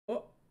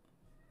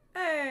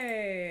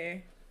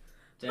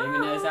Jamie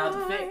knows how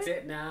to fix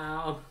it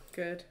now.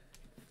 Good.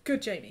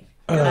 Good, Jamie.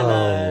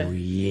 Oh,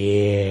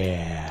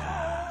 yeah.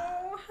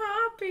 Oh,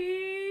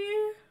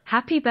 happy.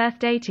 Happy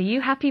birthday to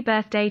you, happy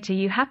birthday to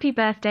you, happy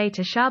birthday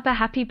to Shaaba,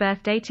 happy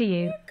birthday to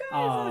you. You guys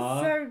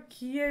are so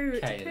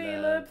cute. Caleb,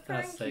 Caleb,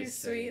 that's thank so you, sweet.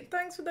 sweet.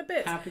 Thanks for the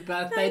bits. Happy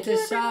birthday Thank to you,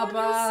 everyone.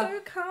 Shaaba. You're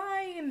so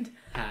kind.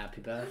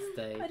 Happy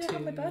birthday I to don't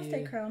have my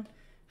birthday you. crown.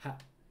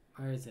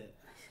 Where is it?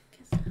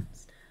 It's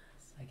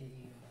downstairs. I get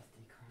you your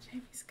birthday crown.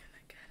 Jamie's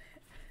gonna get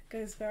it.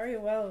 Goes very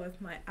well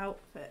with my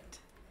outfit,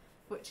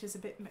 which is a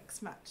bit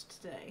mixed matched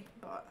today,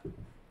 but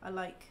I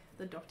like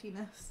the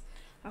dottiness.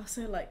 I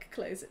also like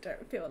clothes that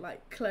don't feel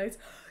like clothes.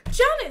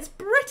 Janet's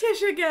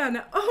British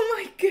again! Oh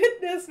my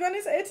goodness,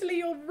 Venice, Italy,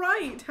 you're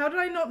right. How did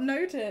I not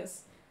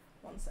notice?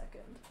 1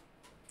 second.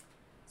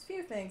 There's a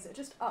few things that are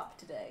just up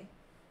today.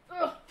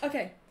 Ugh.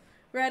 Okay,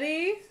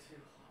 ready?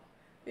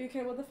 Are you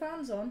okay with the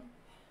fans on?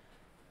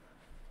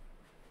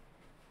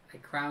 I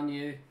crown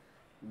you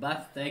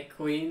birthday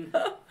queen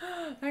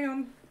Hang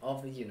on.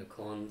 of the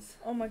unicorns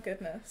Oh my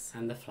goodness.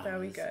 and the flowers. There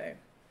we go.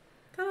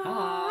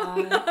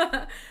 Hi.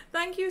 Ta-da!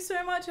 Thank you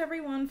so much,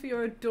 everyone, for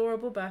your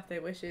adorable birthday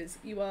wishes.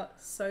 You are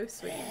so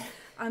sweet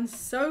and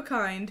so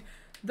kind.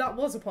 That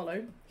was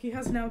Apollo. He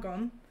has now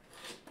gone.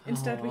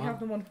 Instead, we Aw. have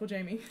the wonderful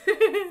Jamie.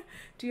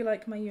 Do you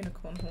like my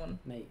unicorn horn?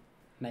 Mate,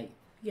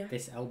 Yeah.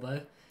 this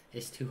elbow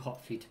is too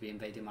hot for you to be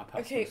invading my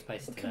personal Okay,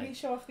 space today. can we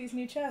show off these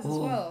new chairs as Ooh.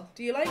 well?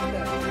 Do you like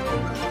them?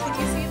 Can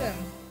you see them?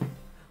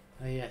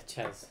 Oh yeah,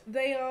 Ches.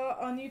 They are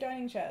our new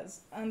dining chairs,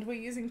 and we're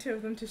using 2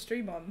 of them to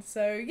stream on,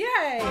 so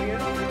yay!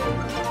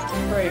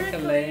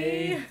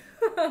 Prickly.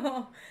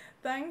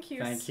 Thank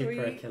you, Thank sweet.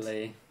 you,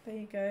 Prickly. There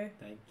you go.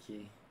 Thank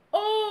you.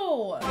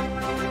 Oh!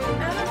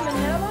 Anna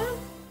Manella?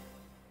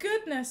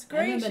 Goodness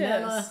gracious.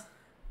 Manella.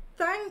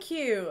 Thank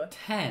you.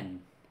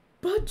 10.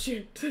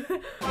 Budget. Please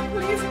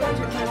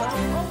budget, my love.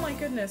 Oh my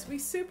goodness. We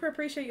super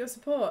appreciate your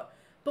support.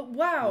 But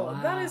wow,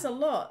 that Wow. is a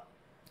lot.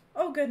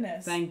 Oh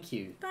goodness. Thank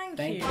you. Thank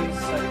you you. so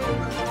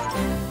much.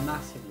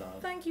 Massive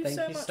love. Thank you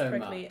so much,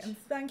 Prickly. And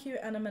thank you,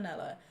 Anna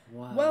Manella.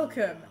 Wow.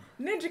 Welcome,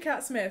 Ninja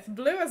Cat Smith,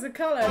 Blue as a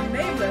Colour,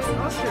 Nameless,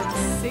 Oscar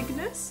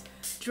Cygnus,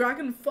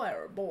 Dragon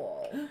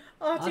Fireball,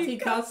 Artie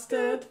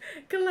Custard,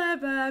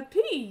 Clever,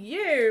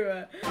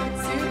 P.U.,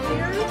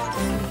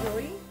 Sugio,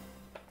 Joy.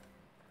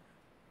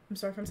 I'm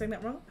sorry if I'm saying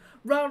that wrong.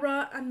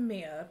 Rara and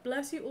Mia.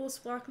 Bless you all,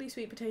 sparkly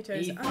sweet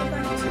potatoes. Ethan. And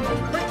thank you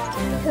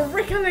so much.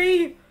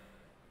 Prickly!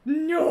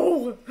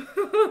 No!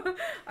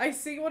 I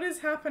see what is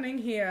happening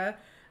here.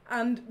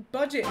 And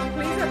budget,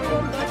 please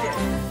everyone budget.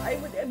 It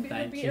would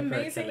be you,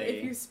 amazing Prickly.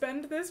 if you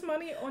spend this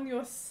money on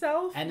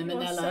yourself. Anna You are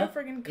Manella so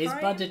friggin' is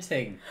kind.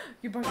 budgeting.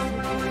 You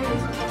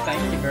budgeting.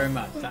 Thank you very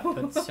much. That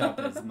puts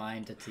Shaba's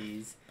mind at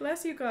ease.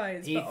 Bless you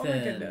guys. Ethan, But oh my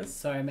goodness.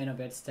 sorry I may not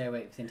be able to stay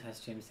awake for the entire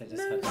stream, so I just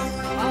No, had to...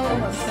 sorry.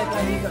 Oh, I'm so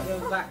glad you got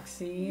your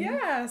vaccine.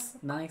 Yes.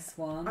 Nice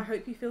one. I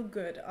hope you feel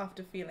good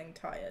after feeling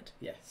tired.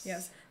 Yes.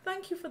 Yes.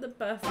 Thank you for the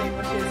birthday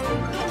wishes.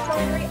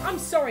 Non-binary. I'm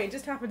sorry, it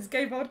just happened. It's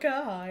gay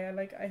vodka. Hi, I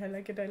like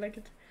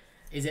it.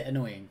 Is it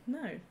annoying?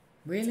 No.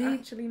 Really?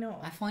 It's actually not.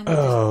 I find it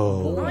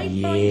Oh, just I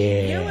boring. find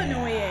you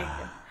annoying.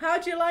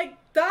 How'd you like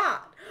that?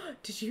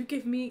 Did you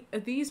give me... Are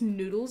these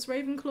noodles,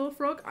 Ravenclaw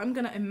Frog? I'm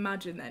going to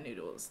imagine they're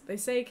noodles. They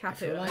say I capu.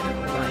 feel I like don't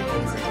know what I'm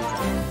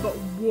it is. But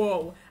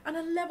whoa. And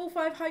a level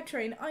 5 hype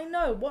train. I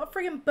know. What a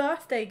friggin'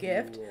 birthday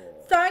gift.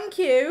 Whoa. Thank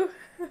you.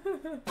 We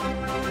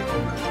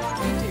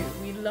do.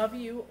 We love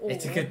you all.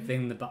 It's a good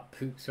thing the butt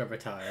poops were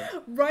retired.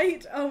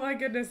 Right? Oh my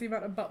goodness, the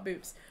amount of butt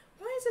boops.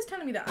 Why is this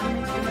telling me that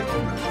animated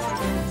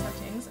emotes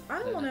settings? I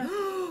don't want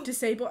to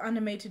disable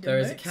animated emotes. There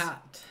is a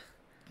cat.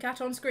 Cat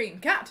on screen.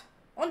 Cat!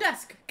 On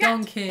desk! Cat!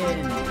 Donkin!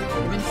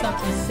 You've been subbed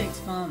for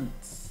 6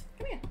 months.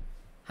 Come here.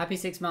 Happy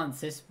 6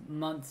 months. This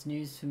month's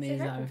news for me Say is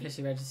hi, that I'm Poppy.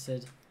 officially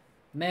registered.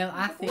 Male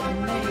athlete,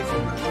 amazing.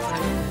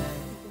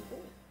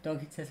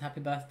 Donkin says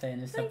happy birthday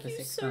and is Thank subbed for you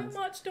 6 so months.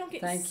 much, Donkey.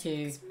 Thank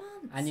you. 6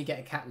 months. And you get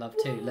a cat love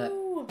too, look.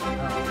 Whoa.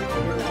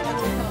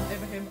 Oh.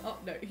 Over him. Oh,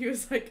 no. He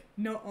was like,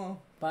 no.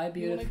 Bye,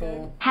 You wanna beautiful.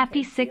 go? Happy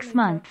Okay, see you 6 later.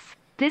 months.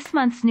 This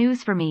month's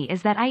news for me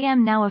is that I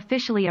am now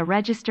officially a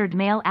registered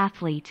male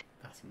athlete.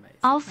 That's amazing.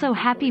 Also,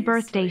 happy Really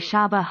birthday, sweet.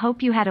 Shaaba.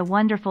 Hope you had a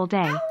wonderful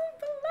day.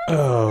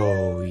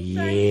 Oh, Thank you.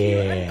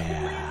 yeah. And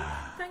Colin,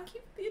 thank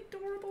you for the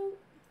adorable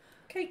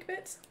cake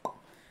bits.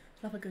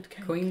 Love a good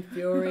cake. Queen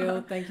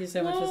Furiel, thank you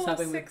so much for Oh,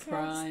 subbing with 6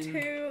 months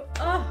Prime. too.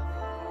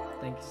 Oh.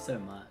 Thank you so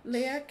much.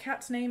 Leah,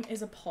 cat's name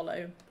is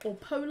Apollo, or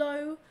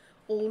Polo,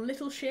 or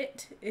Little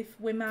Shit if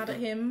we're mad at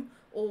him,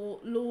 or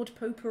Lord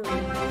Potpourri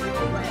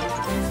when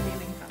he's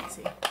feeling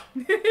fancy.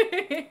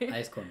 I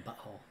just call him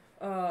Butthole.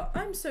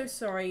 I'm so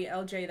sorry,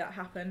 LJ, that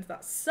happened.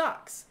 That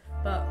sucks.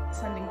 But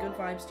sending good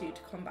vibes to you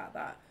to combat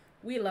that.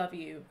 We love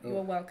you. You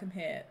are welcome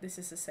here. This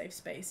is a safe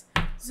space.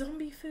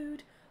 Zombie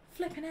food.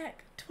 Flippin'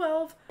 heck.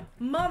 12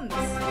 months.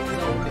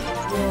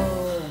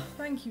 Whoa.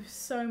 Thank you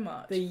so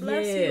much. The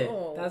Bless year. you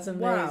all. That's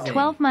Wow. amazing.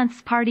 12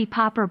 months party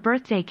popper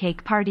birthday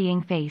cake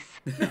partying face.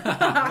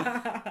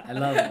 I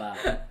love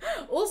that.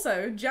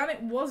 Also,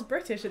 Janet was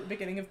British at the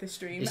beginning of the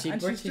stream, Is she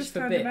and British she's just for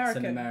turned bits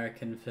American. and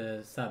American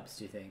for subs,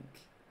 do you think?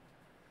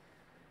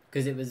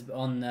 because it was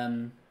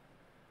on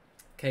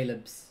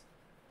Caleb's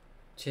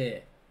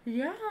cheer.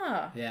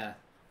 Yeah. Yeah.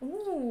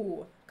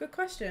 Ooh, good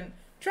question.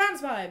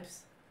 Trans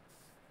vibes.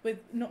 With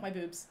not my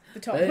boobs, the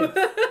top. Boobs.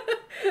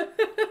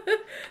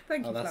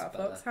 Thank you, that's Flower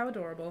better. Fox. How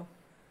adorable.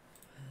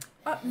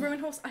 Ruin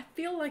Horse, I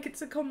feel like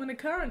it's a common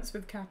occurrence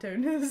with cat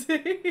owners.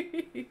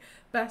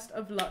 Best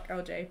of luck,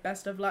 LJ.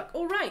 Best of luck.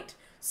 All right.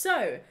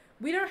 So,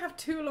 we don't have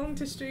too long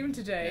to stream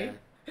today.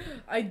 Yeah.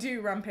 I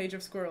do Rampage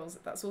of Squirrels.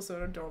 That's also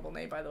an adorable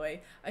name, by the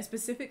way. I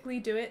specifically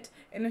do it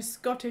in a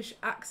Scottish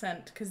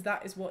accent because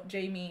that is what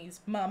Jamie's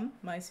mum,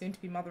 my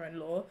soon-to-be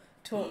mother-in-law,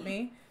 taught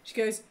me. She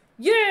goes,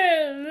 "You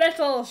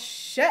little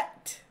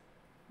shit."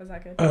 Was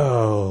that good?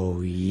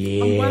 Oh,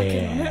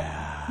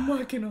 yeah. I'm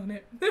working on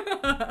it.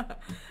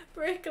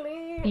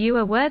 Prickly. You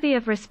are worthy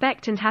of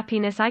respect and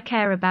happiness. I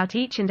care about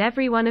each and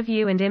every one of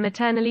you and am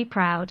eternally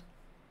proud.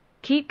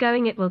 Keep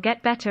going, it will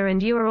get better,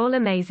 and you are all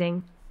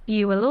amazing.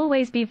 You will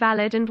always be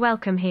valid and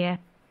welcome here.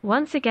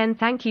 Once again,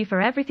 thank you for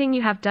everything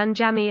you have done,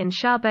 Jamie and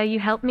Shaaba. You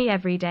help me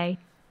every day.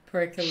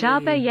 Prickly.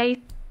 Shaaba,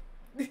 yay.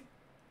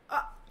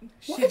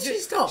 Why did she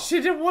stop?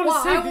 She didn't want to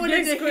What? say I the wanted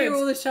yay to squid. hear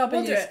all the Shaaba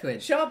We'll do yay it. squid.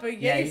 Shaaba Yay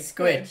yay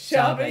squid. squid.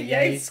 Shaaba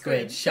yay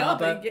squid.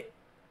 Shaaba yay.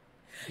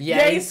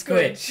 Yay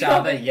squid.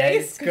 Shaaba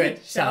yay squid.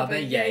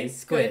 Shaaba yay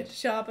squid.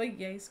 Shaaba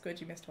yay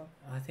squid. You missed one.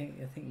 I think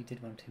you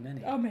did one too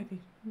many. Oh, maybe.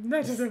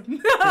 No, Does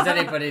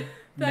anybody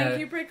know? Thank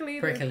you, Prickly.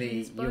 Prickly,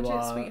 These you budget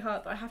are-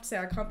 sweetheart. I have to say,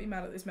 I can't be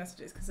mad at these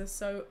messages because they're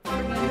so So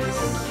cute.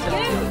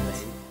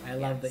 lovely. I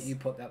love Yes. that you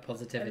put that I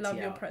positivity love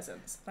your out.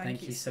 presence.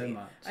 Thank you so sweet.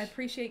 much. I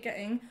appreciate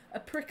getting a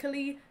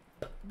prickly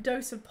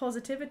dose of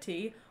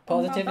positivity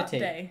on my Positivity.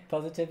 birthday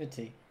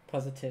Positivity.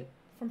 Positive.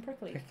 from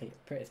Prickly.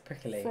 It's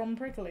prickly. From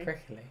Prickly.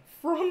 Prickly.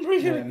 From No,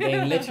 Prickly. I'm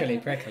being literally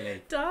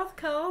prickly. Darth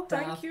Carl,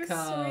 thank Darth you,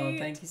 Carl, sweet.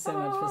 thank you so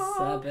much for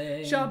Aw.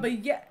 subbing.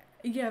 Shaaba,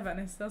 yeah,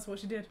 Venice, that's what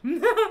she did.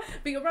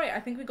 But you're right, I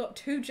think we got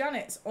 2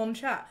 Janets on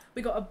chat.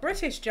 We got a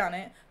British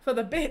Janet for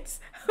the bits,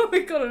 and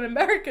we got an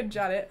American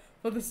Janet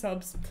for the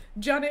subs.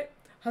 Janet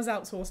has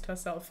outsourced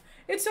herself.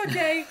 It's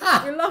okay,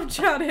 we love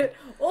Janet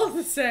all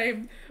the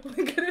same.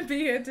 We're gonna be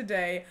here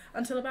today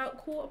until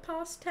about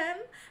 10:15,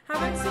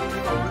 having some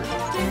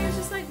fun. Jamie's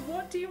just like,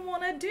 what do you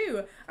want to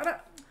do? And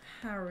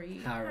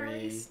Harry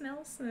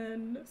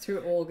Snelson.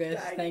 Through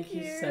August, thank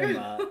you so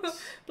much.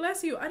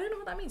 Bless you. I don't know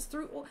what that means.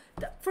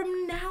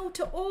 From now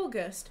to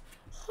August.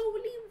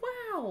 Holy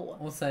wow.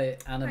 Also,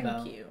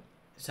 Annabelle. Thank you.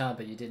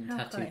 Shaaba, you didn't How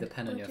tattoo kind. the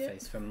pen on your Would you?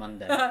 face from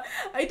Monday.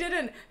 I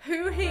didn't.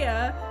 Who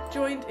here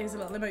joined? Here's a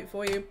little emote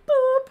for you.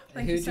 Boop.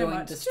 Thank Who you so joined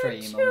much. the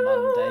stream Choo-choo.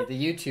 on Monday?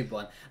 The YouTube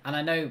one. And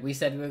I know we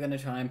said we were going to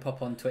try and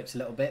pop on Twitch a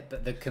little bit,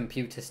 but the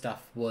computer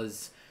stuff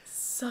was...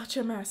 Such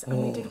a mess,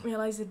 and we didn't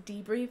realise the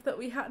debrief that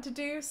we had to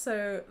do.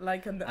 So,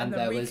 like, and the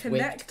there was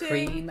whipped reconnecting.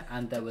 cream,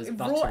 and there was Raw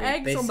buttery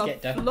eggs on the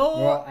biscuit dough,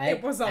 floor. raw egg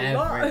It was a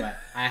everywhere. lot.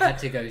 I had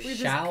to go We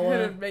just shower.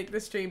 couldn't make the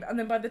stream. And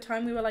then by the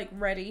time we were like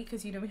ready,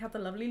 because you know we had the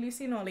lovely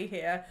Lucy and Ollie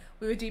here,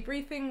 we were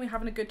debriefing, we were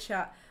having a good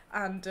chat,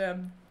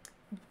 and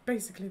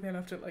basically they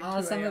left at like 2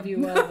 Oh, some a.m. of you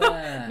were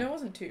there. No, it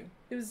wasn't 2.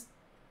 It was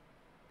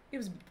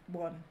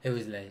 1. It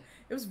was late.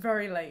 It was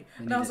very late,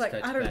 We and I was needed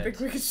like, to go I to don't bed. think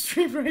we could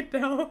stream right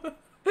now.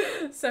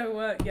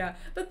 So yeah,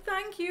 but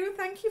thank you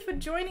for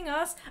joining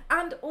us,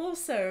 and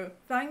also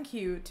thank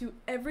you to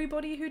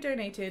everybody who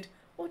donated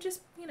or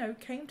just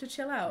came to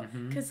chill out.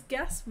 Because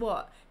guess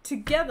what?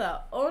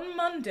 Together on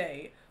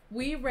Monday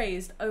we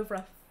raised over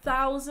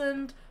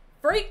 1,000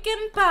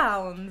 freaking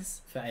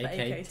pounds For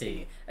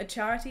AKT. a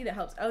charity that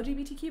helps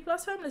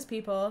LGBTQ+ homeless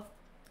people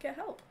get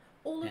help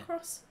all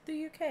across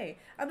the UK,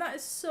 and that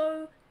is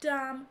so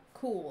damn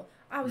cool.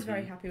 I was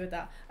very happy with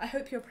that. I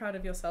hope you're proud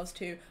of yourselves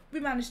too. We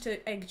managed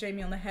to egg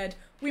Jamie on the head.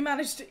 We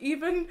managed to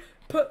even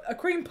put a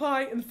cream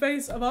pie in the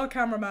face of our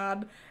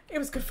cameraman. It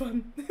was good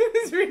fun.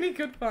 It was really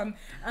good fun.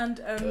 And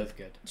It was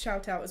good.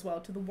 shout out as well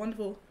to the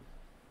wonderful...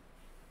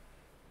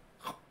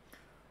 I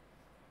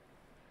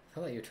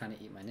felt like you were trying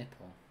to eat my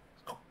nipple.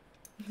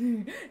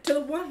 to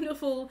the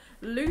wonderful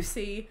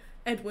Lucy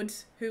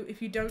Edwards, who, if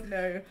you don't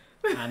know...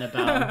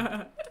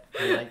 Annabelle,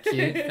 I like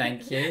you.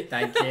 Thank you.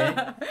 Thank you.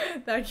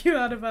 Thank you,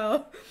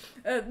 Annabelle.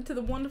 To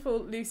the wonderful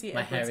Lucy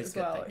My hair Edwards is as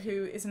good, well, thank you.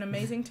 who is an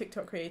amazing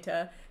TikTok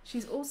creator.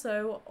 She's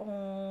also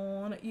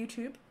on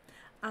YouTube,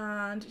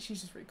 and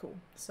she's just really cool.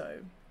 So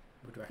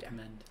Would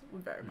recommend.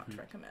 would very much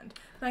recommend.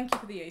 Thank you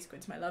for the yay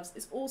squids, my loves.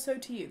 It's also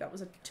to you. That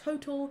was a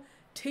total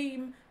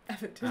team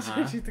effort to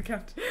shoot the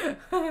cat.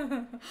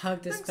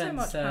 Hug Thanks so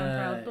much, Pam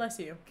Proud. Bless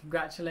you.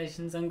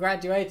 Congratulations on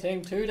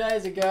graduating 2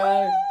 days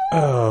ago.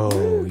 Oh, I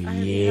hope you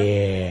had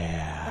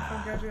yeah. a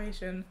fun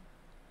graduation.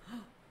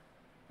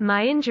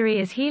 My injury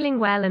is healing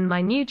well and my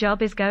new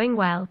job is going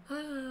well.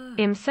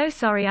 I'm so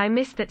sorry I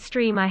missed that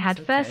stream. I had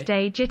It's okay. first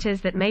day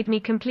jitters that made me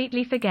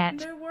completely forget.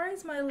 No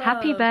worries, my love.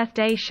 Happy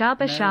birthday,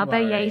 Shaaba No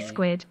Shaaba, yay worry.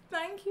 squid.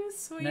 Thank you,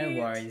 sweet. No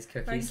worries,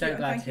 Cookie. Thank So you, and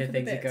glad thank to you hear for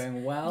the things are bits.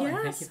 going well. And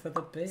thank Yes. you for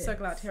the bits. So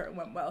glad to hear it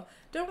went well.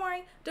 Don't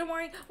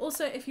worry.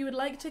 Also, if you would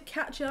like to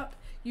catch up,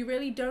 you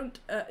really don't,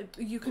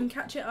 you can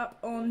catch it up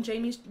on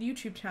Jamie's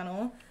YouTube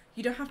channel.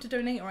 You don't have to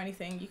donate or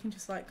anything. You can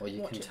just like Or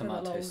you watch can it for the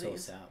tomato lollies.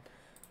 sauce it up.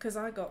 because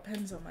I got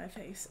pens on my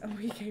face and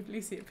we gave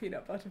Lucy a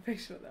peanut butter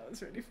facial. That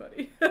was really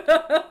funny.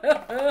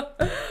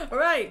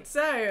 Right,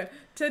 so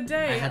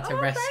today I had to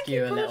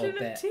rescue a little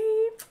bit.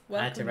 Welcome,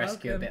 I had to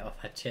rescue a bit off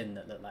her chin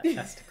that looked like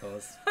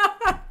testicles.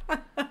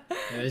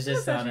 It was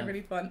just actually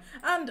really fun.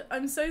 And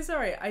I'm so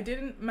sorry, I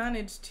didn't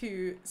manage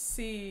to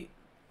see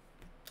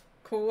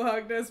Cool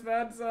Agnes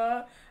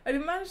Manza. I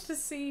didn't manage to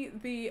see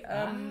the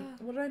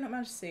what did I not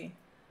manage to see?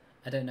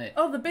 I don't know.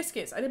 Oh, the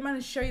biscuits. I didn't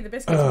manage to show you the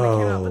biscuits when they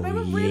came out, but they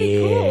were really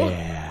cool.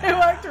 They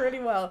worked really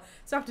well.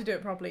 So I have to do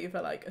it properly for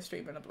like a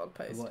stream and a blog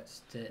post. I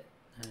watched it.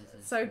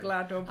 So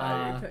glad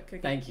nobody put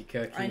Cookie. Thank you,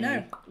 Cookie. I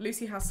know.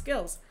 Lucy has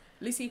skills.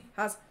 Lucy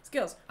has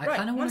skills. I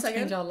kind of want to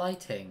change our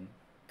lighting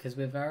because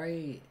we're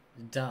very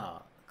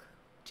dark.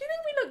 Do you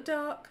think we look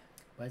dark?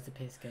 Where's the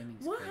PS gaming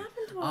screen? What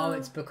happened to our... Oh,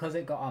 it's because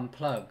it got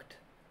unplugged.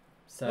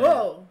 So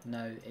Whoa.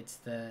 No, it's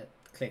the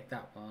click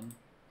that one.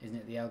 Isn't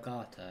it the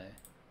Elgato?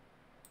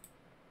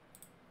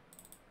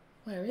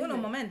 Where is it?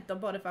 Un momento,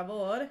 por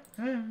favor.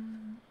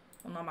 Un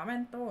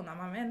momento.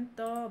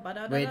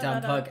 We had to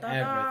unplug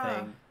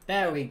everything.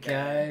 There we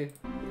go.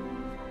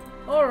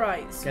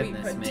 Alright, sweet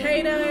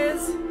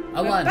potatoes.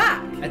 A We're 1,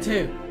 back. a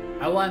 2,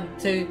 a 1,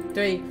 2,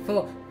 3,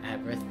 4.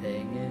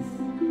 Everything is...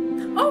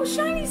 Oh,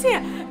 Shiny's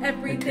here.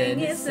 Everything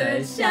is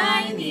so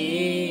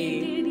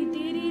shiny.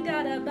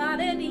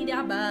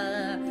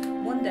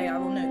 One day I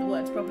will know the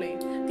words properly.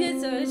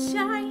 It's so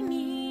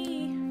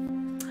shiny.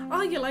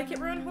 Oh, you like it,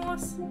 Roan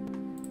Horse?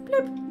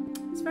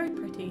 Bloop. It's very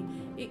pretty.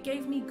 It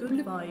gave me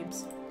good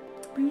vibes.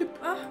 Bloop.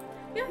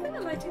 Yeah, I think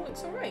the lighting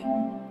looks alright.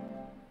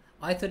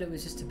 I thought it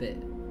was just a bit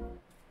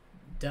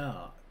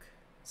dark.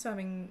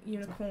 Serving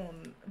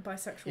unicorn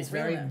bisexual It's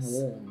realness.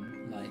 very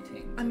warm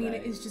lighting. I mean,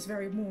 today. it is just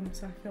very warm,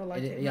 so I feel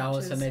like it yeah,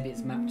 matches. also maybe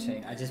it's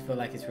matching. I just feel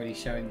like it's really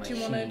showing my Do you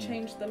sheen. want to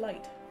change the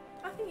light?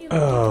 I think you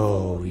look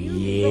Oh, beautiful.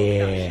 You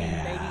rock that sheen,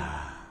 yeah.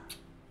 baby.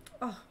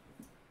 Oh,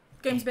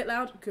 game's a bit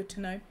loud. Good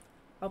to know.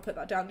 I'll put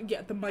that down.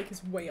 Yeah, the mic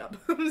is way up.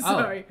 I'm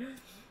sorry.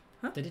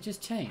 Huh? Did it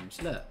just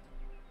change? Look.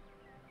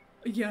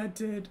 Yeah, it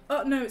did.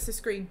 Oh, no, it's the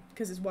screen,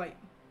 because it's white.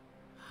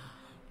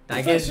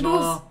 That gives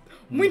more.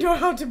 We know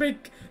how to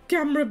make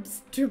camera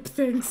tube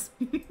things.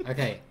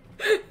 Okay.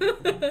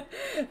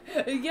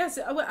 Yes,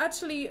 well,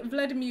 actually,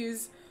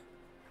 Vladimir's...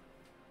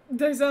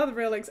 Those are the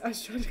real links. I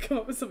was trying to come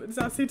up with something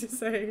sassy to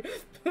say,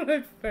 but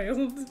I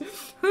failed.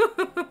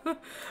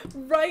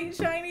 Right,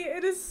 Shiny?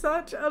 It is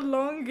such a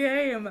long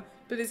game,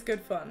 but it's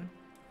good fun.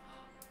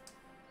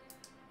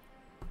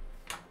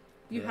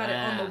 You had it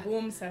on the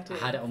warm setting. I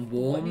had it on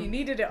warm. What you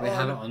needed it We on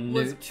have it on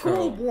was neutral.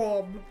 cool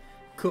warm.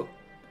 Cool.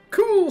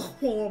 Cool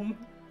warm.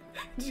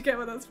 Did you get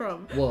where that's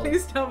from? What?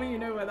 Please tell me you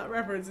know where that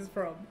reference is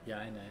from. Yeah,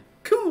 I know.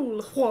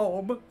 Cool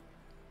warm.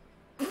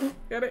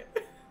 Get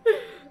it?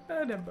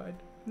 Oh, never mind.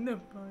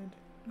 Never mind.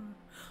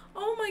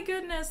 Oh my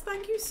goodness,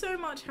 thank you so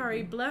much,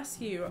 Harry.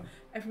 Bless you.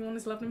 Everyone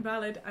is loved and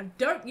valid, and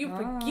don't you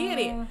forget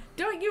it.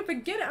 Don't you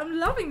forget it. I'm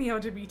loving the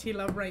LGBT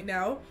love right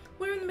now.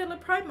 We're in the middle of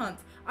Pride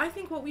Month. I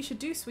think what we should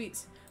do,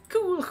 sweets,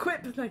 cool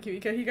quip, thank you,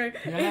 Iko, Hugo,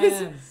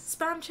 is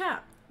spam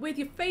chat with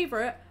your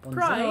favourite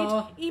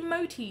Pride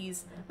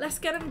emotes. Let's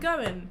get them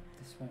going.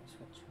 This won't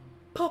switch on.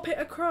 Pop it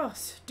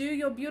across. Do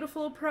your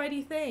beautiful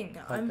pridey thing.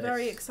 Pop I'm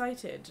very this.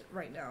 excited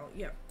right now.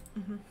 Yep.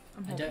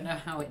 I don't know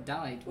how it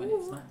died when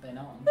it's not been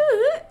on.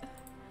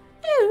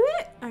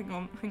 Hang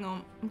on.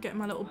 I'm getting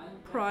my little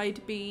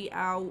pride bee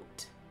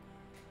out.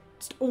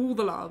 Just all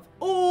the love.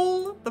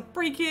 All the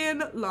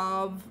freaking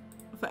love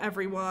for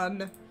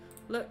everyone.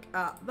 Look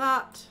at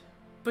that.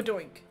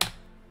 Badoink.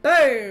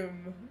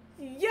 Boom.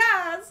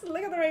 Yes!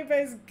 Look at the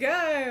rainbows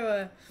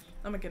go!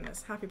 Oh my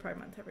goodness. Happy Pride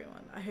Month,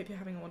 everyone. I hope you're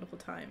having a wonderful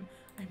time.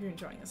 I hope you're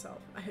enjoying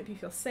yourself. I hope you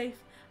feel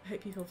safe. I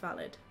hope you feel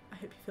valid. I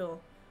hope you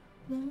feel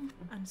warm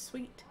and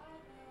sweet.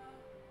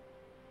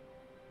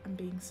 I'm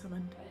being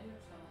summoned.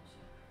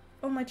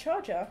 Oh, my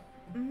charger?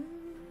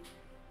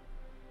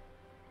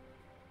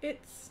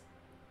 It's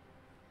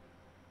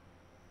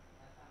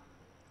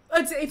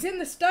in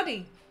the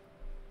study.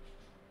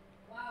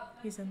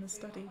 He's in the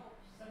study.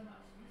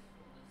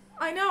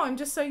 I know, I'm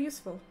just so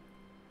useful.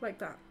 Like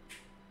that.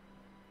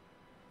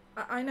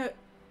 I know.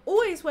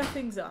 Always where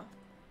things are.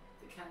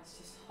 The cat's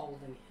just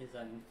holding his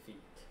own feet.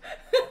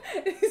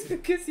 It's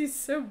because he's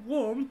so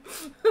warm.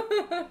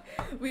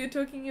 We were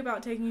talking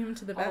about taking him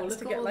to the vets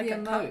to get like a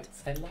cut.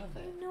 I love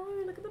it. I know,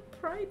 look at the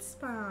pride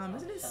spam.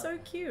 Isn't it so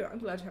cute? I'm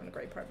glad you're having a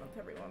great Pride Month,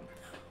 everyone.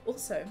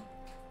 Also,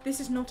 this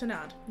is not an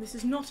ad. This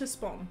is not a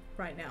spawn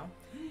right now.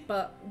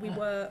 But we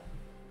were...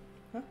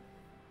 Huh?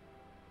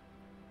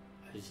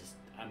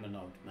 I'm an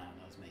old man.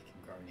 I was making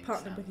groaning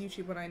Partnered sounds. with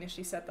YouTube when I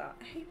initially said that.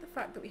 I hate the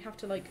fact that we have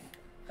to like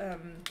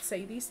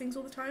say these things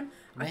all the time.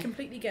 I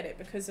completely get it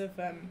because of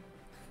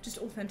just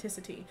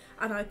authenticity,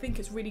 and I think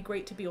it's really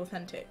great to be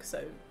authentic.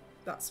 So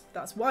that's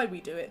why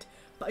we do it.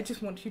 But I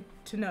just want you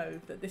to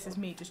know that this is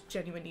me just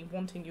genuinely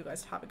wanting you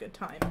guys to have a good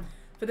time.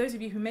 For those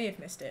of you who may have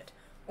missed it,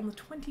 on the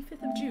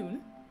 25th of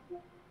June,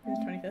 it was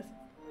 25th.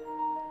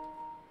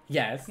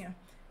 Yes. Yeah.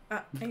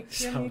 At 8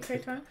 PM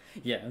UK time.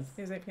 Yes.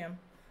 It was 8 PM.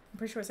 I'm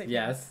pretty sure it's 8 PM.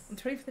 Yes. On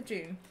the 25th of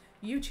June,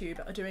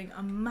 YouTube are doing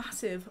a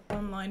massive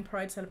online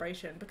Pride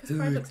celebration because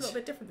Pride looks a little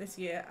bit different this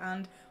year,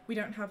 and we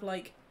don't have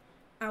like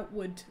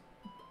outward,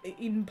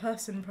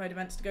 in-person Pride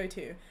events to go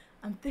to.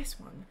 And this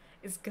one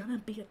is gonna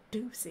be a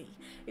doozy.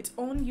 It's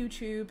on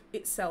YouTube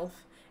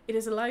itself. It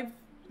is a live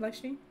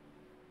stream.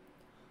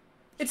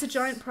 It's a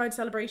giant Pride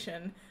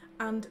celebration,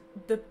 and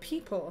the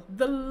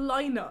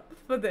lineup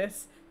for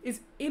this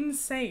is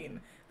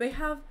insane. They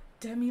have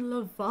Demi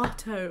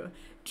Lovato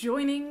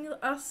joining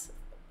us.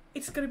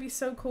 It's gonna be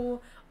so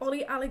cool.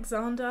 Ollie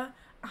Alexander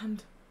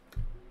and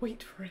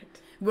wait for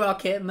it,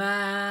 Rocket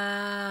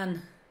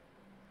Man.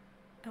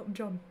 Elton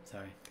John.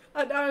 Sorry.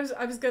 I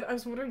was good. I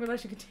was wondering whether I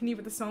should continue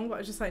with the song, but I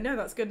was just like, no,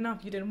 that's good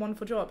enough. You did a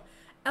wonderful job,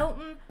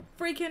 Elton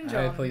freaking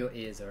John. I hope all your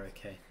ears are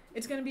okay.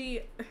 It's gonna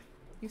be.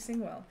 You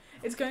sing well.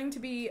 It's going to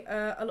be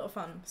a lot of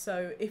fun.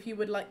 So if you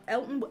would like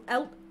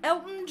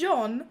Elton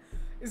John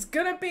is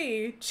gonna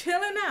be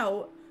chilling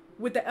out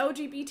with the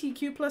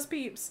LGBTQ plus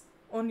peeps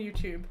on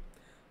YouTube.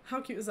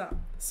 How cute is that?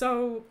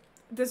 So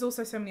there's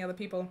also so many other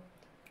people.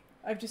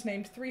 I've just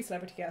named 3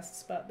 celebrity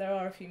guests, but there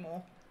are a few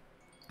more.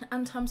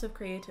 And tons of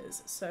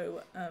creators.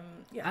 So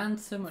yeah. And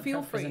so much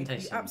feel free.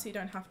 representation. You absolutely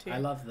don't have to. I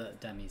love that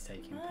Demi's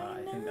taking part.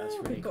 I think that's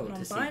really We've cool got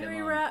to see them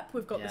non-binary on. rap.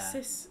 We've got the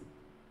cis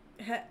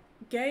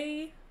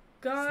gay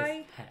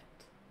guy.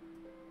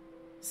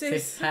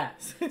 Cis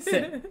het.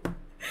 Sit.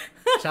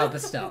 Shaaba,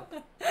 stop.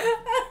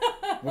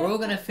 We're all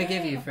gonna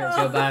forgive you for it's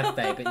your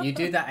birthday, but you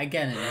do that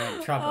again and you're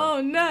in trouble.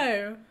 Oh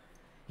no.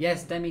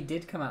 Yes, Demi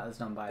did come out as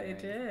non-binary.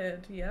 They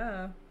did,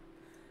 yeah.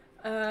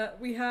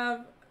 We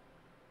have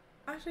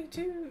actually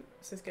 2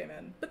 cis gay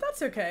men, but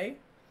that's okay.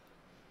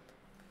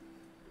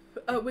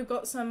 We've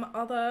got some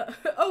other.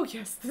 Oh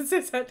yes, the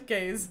cis-het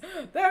gays.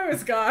 There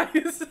is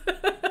guys.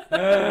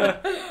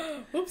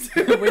 Oops.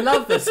 We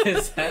love the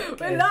cis-het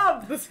gays. We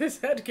love the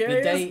cis-het gays.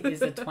 The date is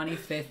the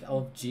 25th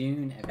of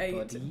June,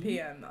 everybody. 8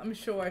 p.m. I'm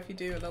sure if you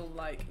do a little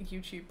like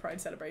YouTube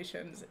Pride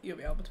celebrations, you'll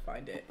be able to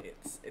find it.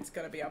 It's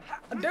gonna be a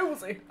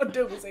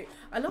doozy.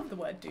 I love the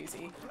word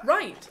doozy.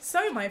 Right,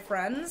 so my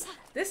friends,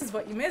 this is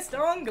what you missed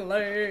on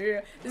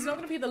Glow. This is not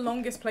gonna be the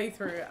longest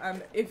playthrough,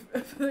 and if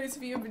for those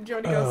of you who've been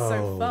joining us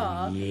so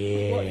far, what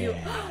you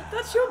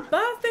that's your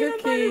birthday on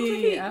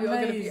Cookie. You're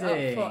gonna be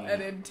up for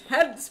an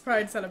intense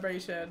Pride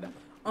celebration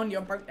on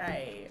your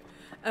birthday.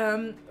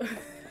 The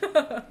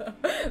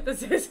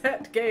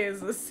cis-het gays,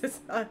 the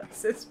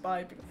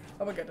cis-bi.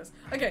 Oh my goodness.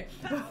 Okay,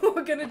 what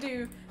we're gonna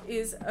do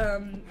is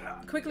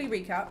quickly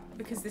recap,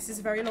 because this is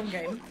a very long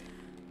game.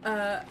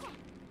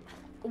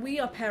 We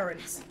are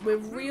parents. We're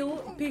real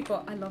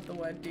people. I love the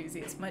word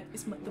doozy. It's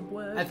the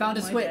word. I found a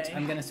of my switch. day.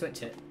 I'm gonna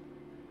switch it.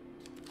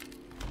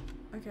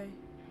 Okay.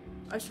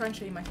 I was trying to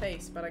show you my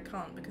face, but I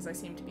can't because I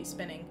seem to be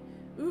spinning.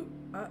 Ooh,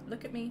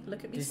 look at me.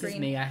 Look at me. This screen. is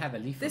me. I have a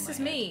leaf This on my is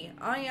head. me.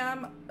 I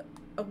am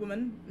a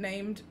woman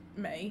named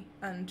May,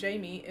 and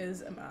Jamie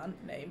is a man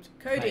named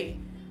Cody.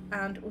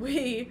 And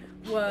we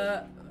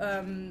were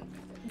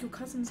your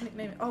cousin's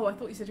nickname. Oh, I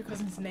thought you said your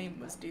cousin's name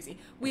was Doozy.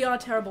 We are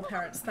terrible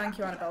parents. Thank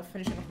you, Annabelle, for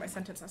finishing off my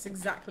sentence. That's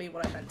exactly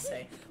what I meant to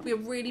say. We are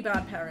really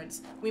bad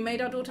parents. We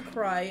made our daughter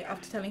cry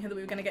after telling her that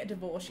we were going to get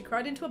divorced. She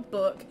cried into a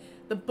book.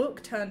 The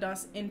book turned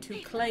us into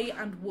clay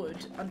and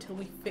wood until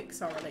we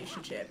fix our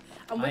relationship.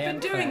 And we've been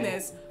doing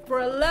this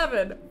for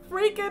 11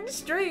 freaking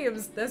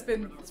streams. There's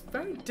been this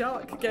very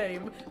dark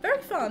game.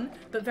 Very fun,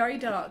 but very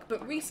dark.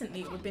 But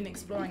recently, we've been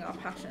exploring our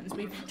passions.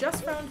 We've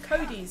just found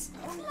Cody's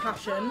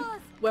passion,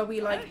 where we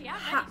like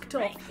hacked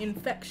off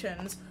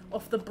infections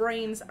off the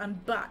brains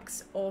and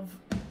backs of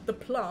the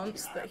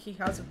plants that he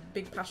has a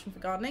big passion for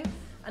gardening.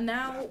 And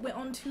now we're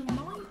on to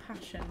my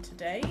passion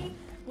today,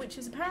 which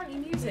is apparently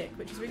music,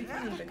 which is really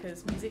funny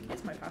because music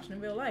is my passion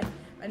in real life.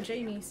 And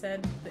Jamie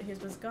said that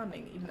his was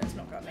gardening, even though it's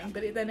not gardening,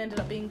 but it then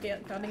ended up being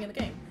gardening in the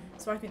game.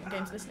 So I think the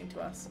game's listening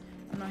to us,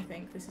 and I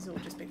think this is all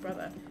just Big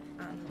Brother.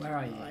 And where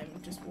are you?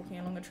 I'm just walking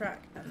along a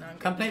track, and now I'm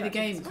come play the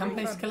game. Come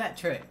play fun.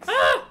 Skeletrix.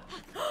 Ah!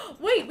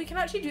 Wait, we can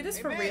actually do this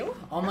for real?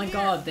 Oh my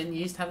god! Didn't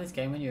you used to have this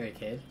game when you were a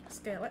kid?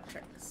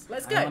 Skeletrix.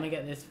 Let's I go. want to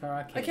get this for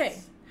our kids. Okay,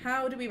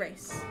 how do we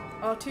race?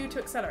 R2 to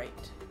accelerate.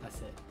 That's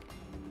it.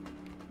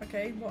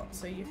 Okay, what?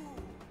 So you.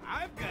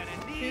 I'm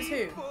gonna need Who's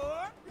who?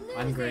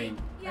 I'm green.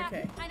 Yeah,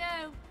 Okay. I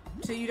know.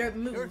 So you don't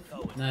move.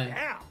 No.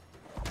 down.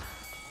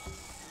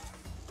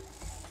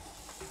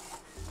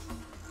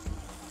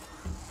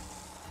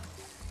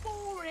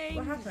 Boring.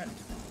 What happened?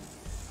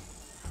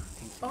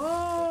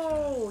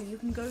 Oh, you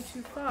can go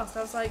too fast.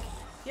 I was like,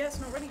 yeah, it's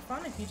not really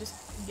fun if you just.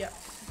 Yeah.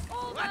 That's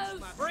Almost.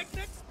 my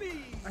breakneck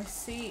speed.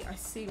 I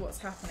see what's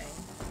happening.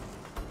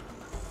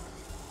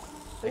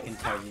 I can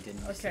tell you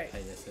didn't used Okay. to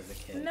play this as a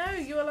kid. No,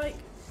 you were like.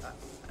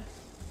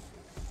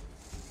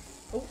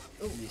 Oh,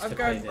 You used I'm to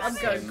going, play this I'm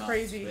so going much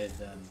crazy.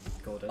 with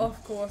Gordon,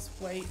 Of course,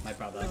 wait. my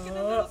brother. Looking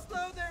a little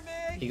slow there,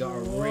 Meg. He got a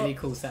really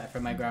cool set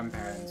from my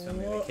grandparents when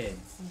we were kids,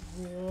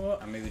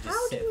 and we would just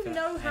How do sit you for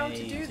know how to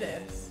do ages.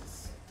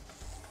 this?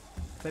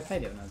 'Cause I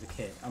played it when I was a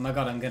kid. Oh my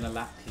god, I'm gonna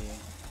lap you.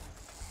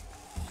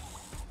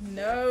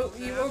 No,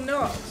 you will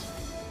not.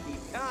 Keep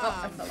Oh, I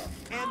calm fell off.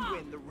 and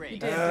win the You race.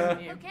 did,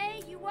 didn't you? Okay,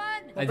 you won.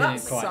 I That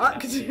didn't quite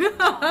sucked. lap you.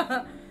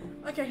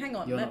 Okay, hang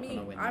on. You're Let not me.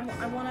 gonna win.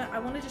 I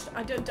wanna just.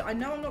 I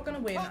know I'm not gonna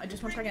win. I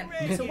just want to try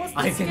again. So what's the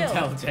I skill? can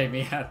tell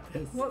Jamie had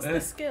this. What's the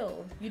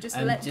skill? You just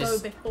Um, let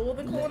just go before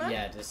the corner.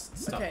 Yeah, just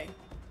stop. Okay.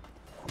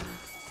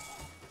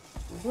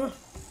 Whoa.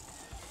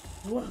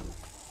 Whoa.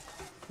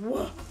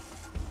 Whoa.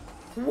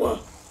 Whoa.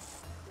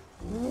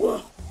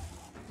 Whoa.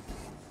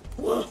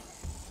 Whoa.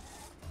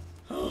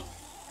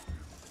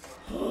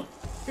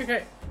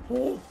 Okay.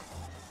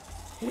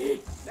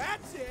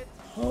 That's it.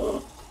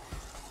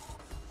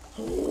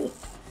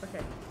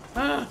 Okay.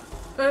 Ah,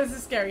 oh, this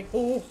is scary.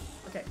 Oh.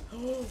 Okay. How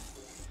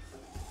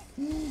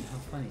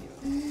funny you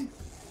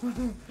are.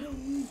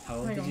 How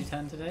old Hang did on. you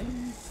turn today?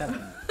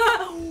 7.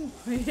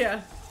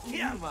 Yeah.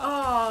 Come on.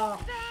 Oh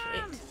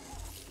shit.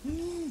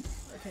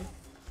 Okay.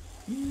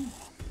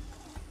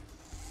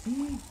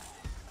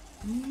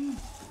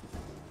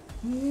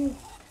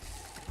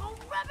 Oh,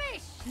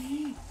 rubbish.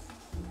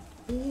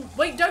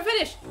 Wait, don't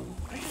finish.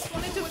 I just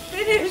wanted to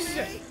finish.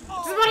 Just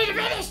wanted to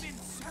finish.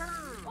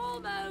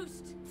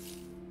 Almost.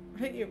 I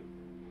hate you.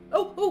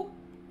 Oh,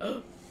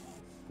 oh.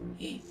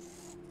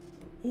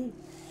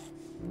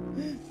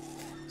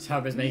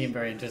 Shaaba's making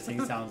very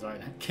interesting sounds right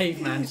now.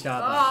 Caveman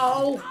Shaaba.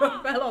 Oh,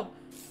 I fell off.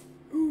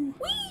 Whee!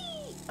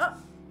 Oh,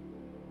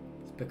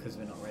 It's because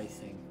we're not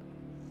racing.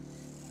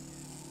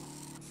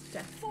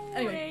 death.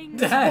 Anyway, Boring.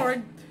 this is Death.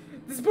 boring.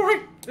 This is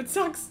boring. It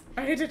sucks.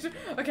 I hate it.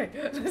 Okay,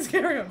 let's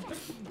carry on.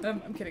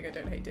 I'm kidding. I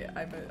don't hate it.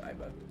 I'm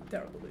a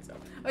terrible loser.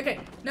 Okay,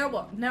 now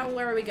what? Now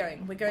where are we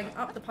going? We're going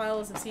up the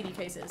piles of CD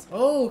cases.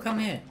 Oh, come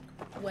here.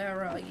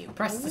 Where are you?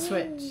 Press the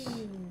switch.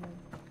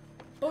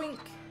 Boink.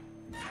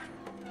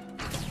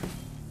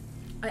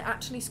 I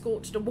actually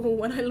scorched a wall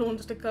when I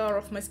launched a car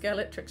off my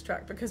Scalextric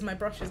track because my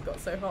brushes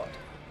got so hot.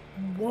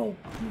 Whoa.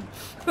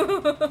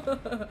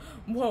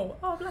 Whoa.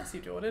 Oh, bless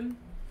you, Jordan.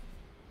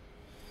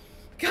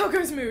 Cow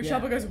goes moo, Yeah.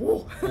 Shaaba goes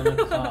whoa. On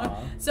a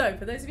car, So,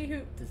 for those of you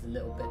who... there's a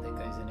little bit that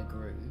goes in a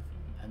groove,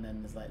 and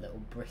then there's like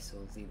little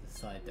bristles either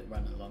side that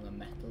run along a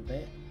metal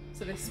bit.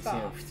 So they You see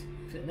spark.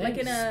 they Like don't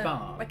in a...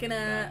 spark, Like in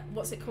a...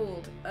 What's it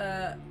called?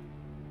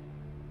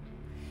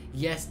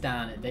 Yes,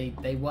 Dan,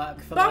 they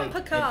work for Bumper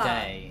like car. a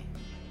day.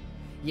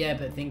 Yeah,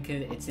 but think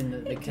it's in the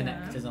Hey, Dan.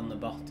 connectors on the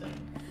bottom.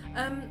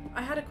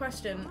 I had a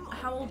question.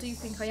 How old do you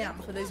think I am?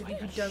 For those of you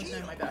who don't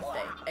know my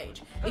birthday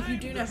age. If you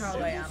do know how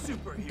old I am,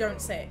 don't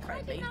say it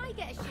kindly.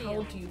 How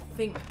old do you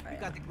think I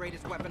Got am? the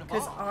greatest weapon of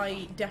Because all.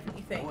 I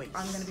definitely think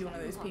I'm going to be one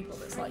of those people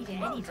that's like,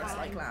 not dressed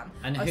like lamb.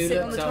 And I was who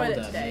sitting on looks the toilet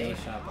older, today me or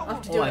Shaaba?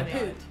 after Oh, doing I a poo.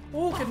 did.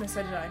 Oh goodness,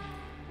 so did I.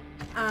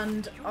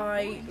 And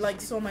I like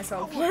saw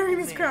myself wearing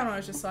this crown. I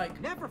was just like,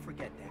 Never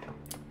forget that.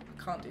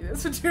 I can't do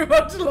this for too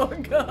much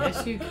longer.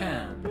 Yes, you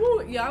can.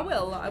 Ooh, yeah, I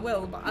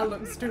will, but I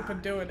look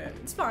stupid doing it.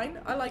 It's fine.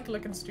 I like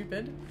looking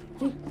stupid.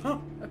 Ooh,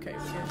 oh, okay,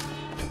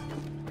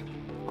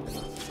 we're good.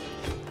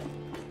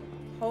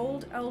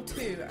 Hold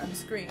L2 and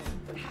scream.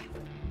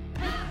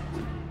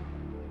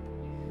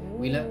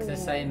 We look the Ooh.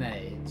 same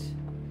age,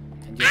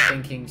 and you're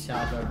thinking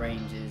Shaaba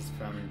ranges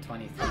from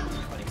 23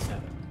 to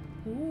 27.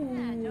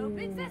 Ooh.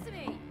 Open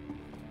sesame.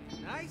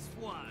 Nice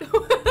one.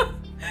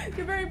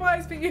 You're very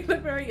wise, but you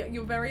look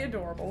you're very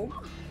adorable.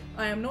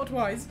 I am not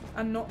wise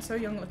and not so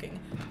young looking.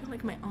 I feel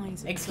like my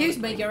eyes are Excuse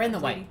me, you're in the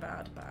way. really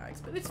bad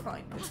bags, but it's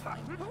fine, it's fine.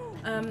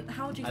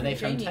 How old do you Are they think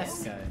from Jamie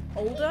is? Tesco?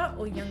 Older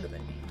or younger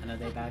than me? And are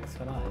they bags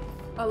for life?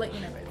 I'll let you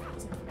know both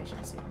this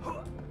information soon.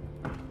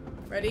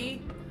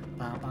 Ready?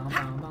 Ba, ba,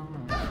 ba,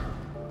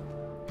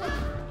 ba.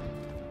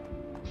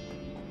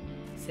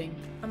 Sing,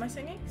 Am I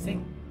singing?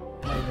 sing. No,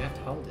 we have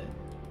to hold it.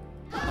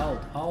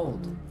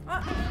 Hold.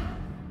 Ah,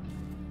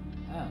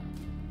 Oh.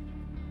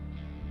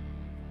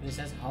 But it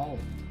says hold.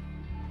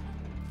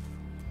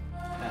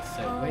 That's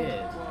so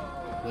weird.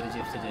 What did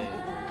you have to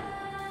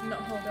do?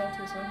 not hold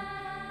L2 as well.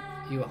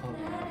 You were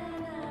holding it.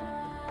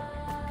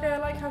 Okay, I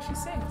like how she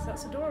sings.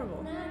 That's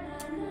adorable.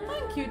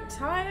 Thank you,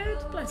 tired.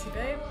 Bless you,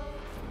 babe.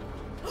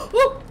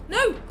 Oh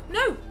no,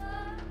 no!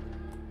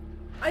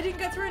 I didn't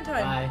get through in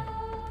time. Bye.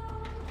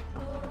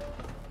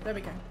 There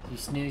we go. You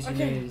snooze, you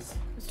Okay. lose. I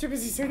was too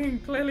busy singing,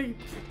 clearly.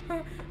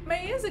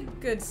 May is a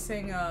good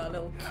singer,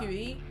 little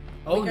cutie.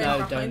 Oh We go no,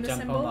 behind don't the jump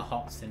symbol? on the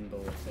hot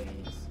symbol,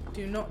 please.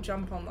 Do not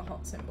jump on the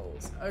hot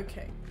symbols.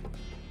 Okay.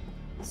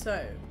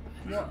 So,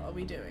 what are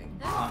we doing?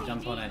 Can't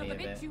jump on any of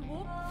it.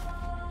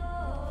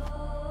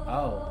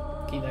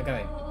 Oh, keep that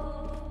going.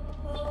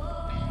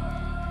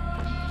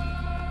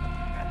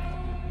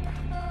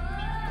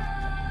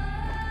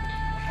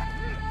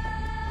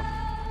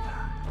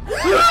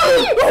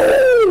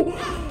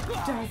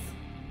 Death.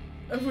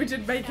 Oh, we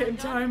did make it in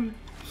time.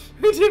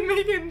 We did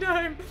make it in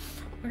time.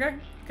 Okay,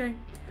 okay.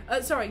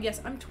 Sorry,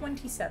 yes, I'm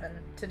 27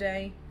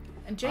 today.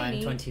 And Jamie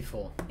I'm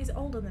 24. is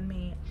older than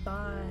me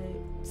by...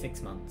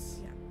 6 months.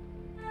 Yeah.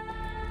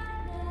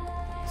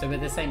 So we're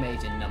the same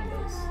age in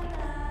numbers.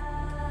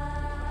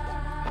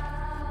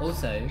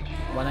 Also,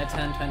 when I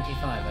turned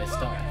 25,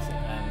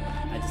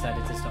 I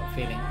decided to stop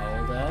feeling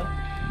older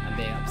and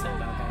being upset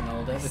about getting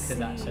older because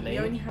See, actually we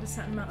only had a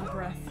certain amount of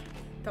breath.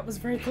 That was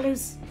very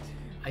close.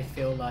 I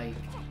feel like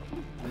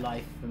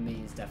life for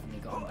me has definitely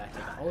gotten better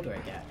the older I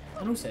get.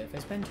 And also, if I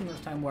spend too much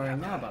time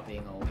worrying now about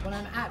being old, when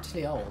I'm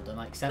actually old and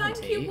like 70,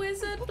 Thank you,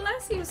 wizard.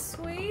 Bless you,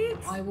 sweet.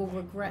 I will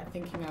regret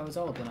thinking I was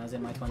old when I was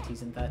in my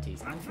 20s and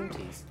 30s and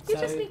 40s. You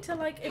just need to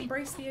like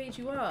embrace the age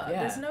you are.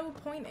 Yeah. There's no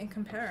point in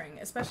comparing,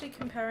 especially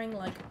comparing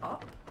like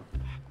up.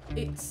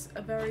 It's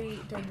a very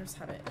dangerous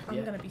habit. I'm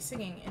Yeah. gonna be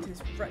singing into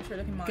this retro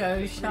looking mic. Go,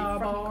 It's really fucking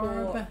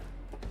cool. Shaaba.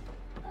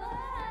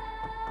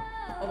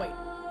 Oh wait.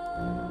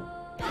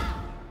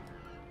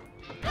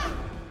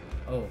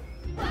 Oh,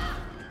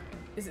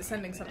 Is it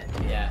sending something?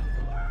 yeah.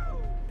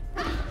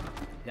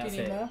 That's need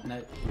it. more? No,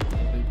 it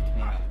booped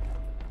me out.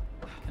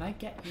 Can I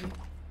get you?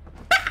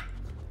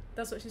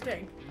 That's what she's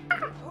doing.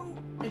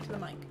 Into the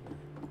mic.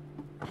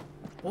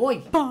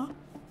 Oi!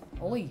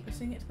 Oi! I'm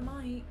singing it to the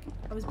mic.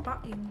 I was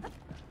batting.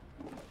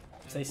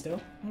 Stay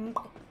still.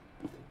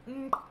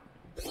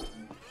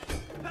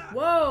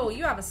 Whoa,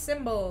 you have a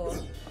symbol.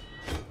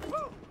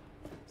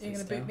 You're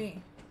gonna still. boot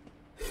me.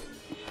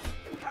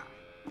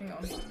 Hang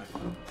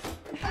on.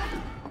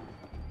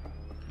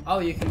 Oh,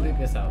 you can boop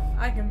yourself.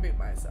 I can boot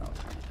myself.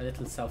 A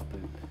little self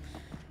boop.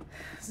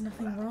 There's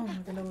nothing wrong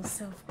with a little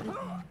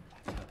self-booping.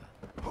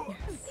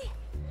 Yes.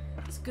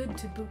 It's good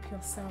to boop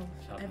yourself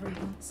every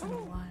once in a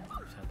while.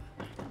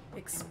 Shaaba.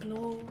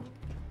 Explore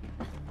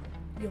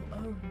your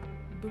own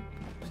boop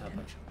Shaaba.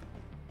 potential.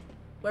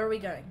 Where are we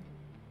going?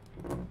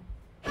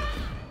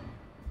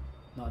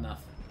 Not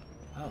enough.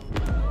 Oh.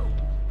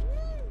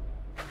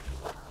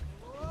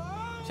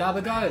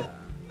 Shaaba, go!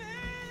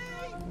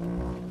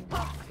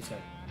 So,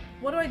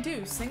 What do I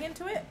do? Sing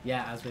into it?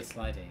 yeah, as we're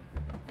sliding.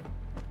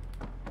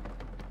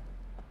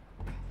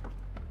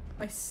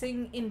 I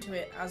sing into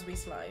it as we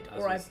slide.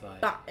 As or we I slide.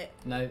 bat it.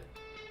 No.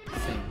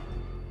 Sing,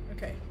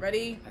 Okay,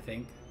 ready? I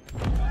think.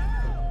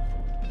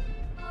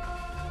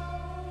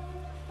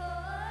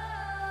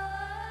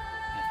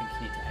 I think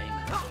you need to aim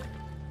at it.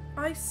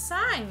 I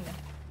sang!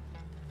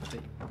 But I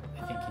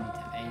think you need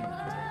to aim at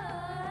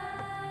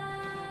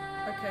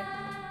Okay.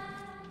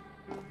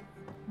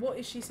 What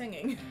is she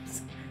singing?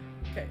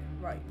 Okay,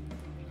 right.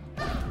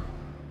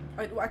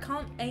 I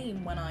can't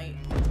aim when I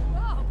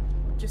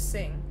just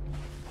sing.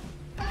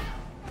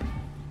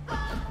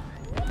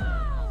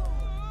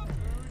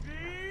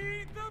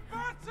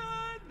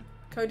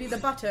 Cody the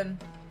button.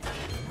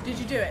 Did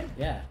you do it? it.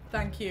 Yeah.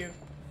 Thank you.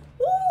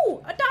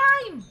 Ooh, a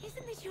dime!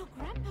 Isn't this your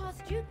grandpa's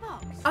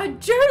jukebox? A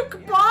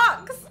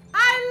jukebox!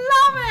 I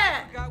love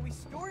it! God, we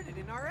stored it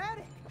in our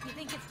attic. You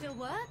think it still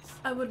works?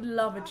 I would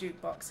love a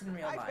jukebox in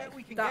real I life. bet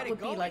we can That get it would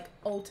be going. like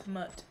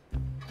ultimate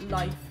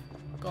life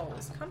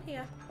goals. Come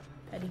here,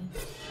 Penny.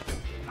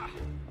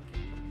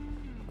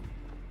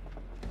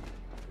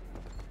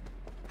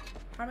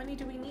 How many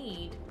do we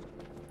need?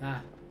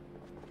 Ah.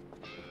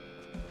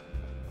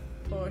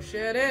 Push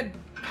it in.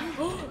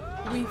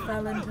 We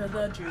fell into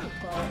the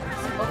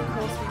jukebox. Of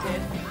course we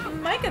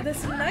did. Micah the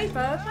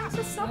sniper. Thanks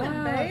for subbing,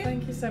 Wow, babe.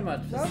 thank you so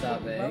much for Welcome,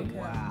 subbing. welcome.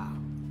 Wow.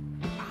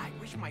 I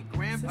wish my This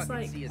grandpa is could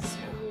like see us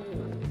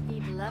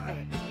He'd love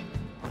it.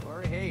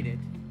 or hate it.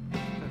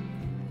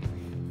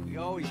 We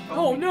always Oh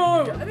told me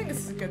no! I think this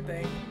is a good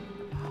thing.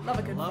 Love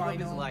a good love of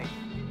his vinyl. life.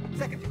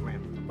 Second to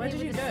grandpa. Where They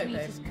did you were the go, babe?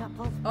 sweetest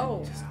couple.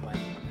 Oh. Just like,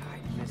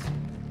 I miss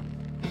him.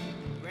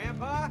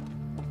 Grandpa,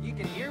 you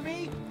can hear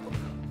me?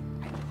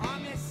 I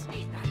promise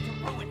not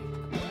to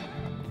ruin it.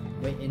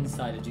 we're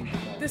inside a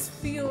jukebox. This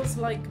feels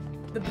like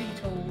the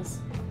Beatles.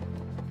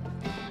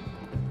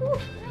 Whew.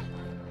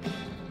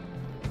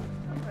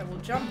 I will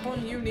jump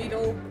on you,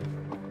 Needle.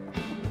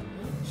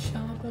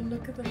 Shaaba,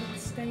 look at the little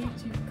stage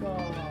you've got.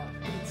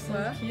 It's so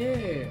Where?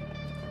 cute.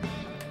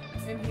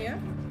 In here.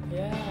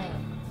 Yeah.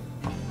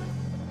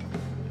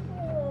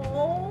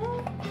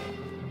 Aww.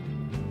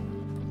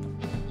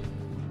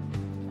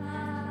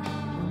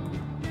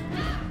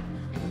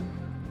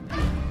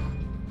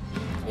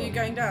 Are you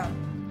going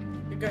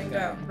down? You're going Okay.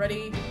 down.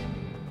 Ready?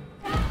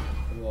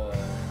 Whoa.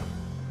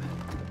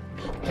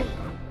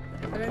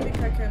 I don't think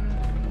I can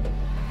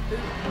boot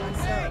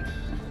myself.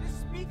 This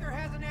speaker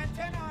has an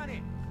antenna on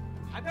it.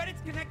 I bet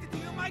it's connected to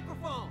your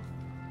microphone.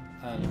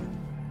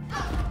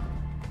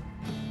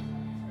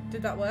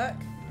 Did that work?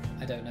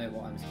 I don't know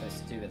what I'm supposed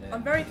to do with it.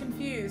 I'm very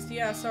confused.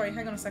 Yeah, sorry.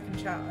 Hang on a second,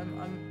 chat.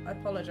 I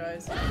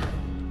apologize.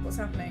 What's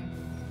happening?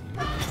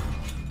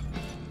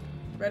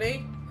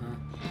 Ready?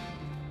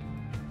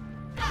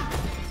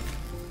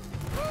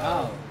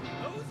 Oh,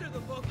 Those are the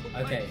vocal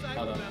Okay, bites I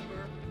hold on.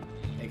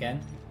 remember.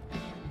 again?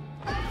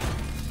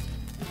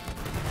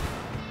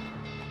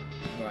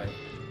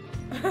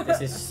 Right.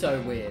 This is so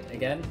weird.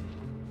 Again?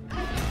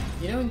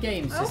 You know in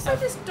games I just also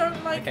have... just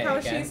don't like Okay, how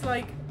again. she's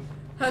like,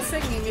 her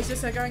singing is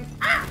just her going,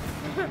 ah!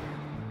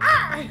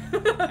 Ah!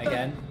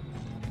 Again?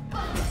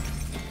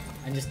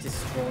 I'm just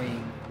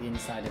destroying the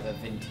inside of a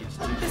vintage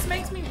jukebox. This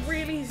makes me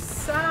really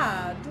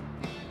sad.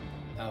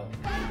 Oh.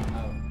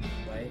 Oh.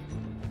 Wait.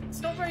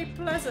 It's not very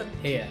pleasant.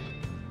 Here.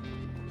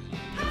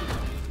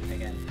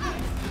 Again.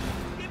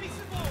 Give me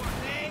some more,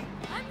 eh?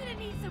 I'm gonna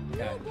need some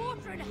Okay. real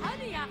water and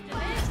honey after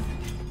this.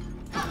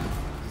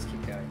 Just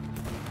keep going.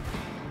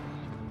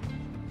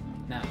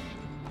 Now.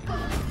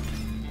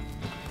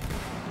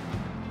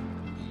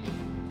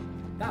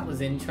 was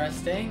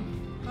interesting.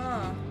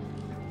 Ah.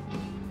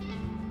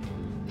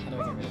 How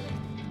do I get rid of it?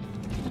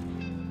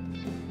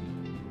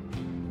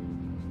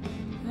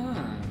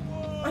 Ah.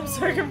 I'm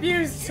so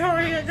confused.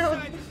 Sorry, I got.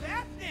 What is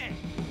happening?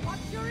 Watch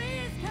your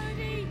ears,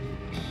 Cody!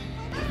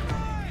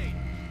 Alright,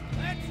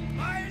 let's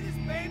fire this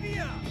baby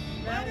up.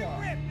 Now Let it what?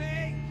 rip,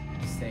 babe.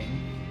 Sing.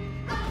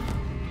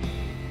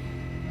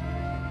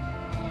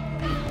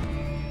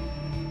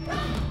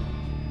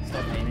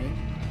 Stop aiming.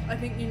 I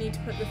think you need to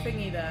put the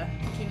thingy there.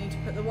 Do you need to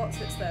put the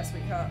what's-its there,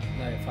 sweetheart?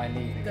 No, if I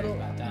leave, it goes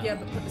back down. Yeah,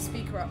 but put the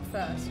speaker up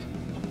first.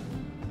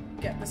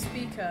 Get the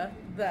speaker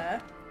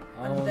there,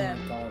 Oh and then.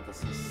 my god,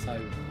 this is so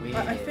weird.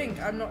 I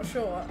think I'm not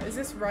sure. Is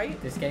this right?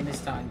 This game is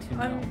starting to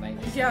not make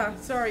sense. Yeah,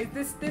 sorry.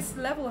 This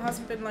level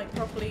hasn't been like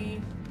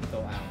properly.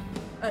 Thought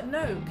out.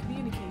 No,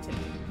 communicated.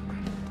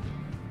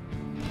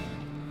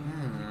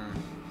 Hmm.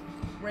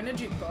 We're in a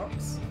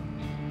jukebox.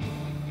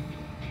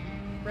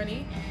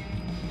 Ready?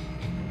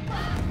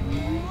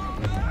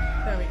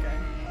 There we go.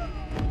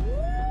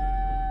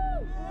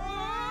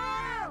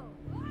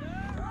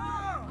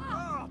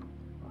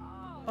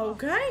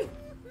 Okay.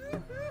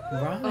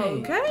 Right.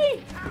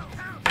 Okay.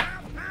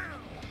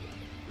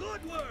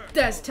 Good work.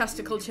 There's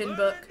testicle chin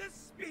book. Burn the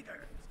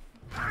speakers.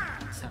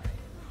 Sorry.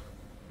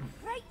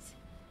 Great!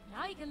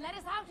 Now you can let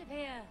us out of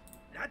here.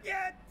 Not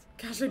yet.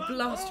 Casually But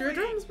blast your wait.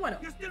 drums. Why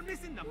not? You're still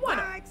missing the Why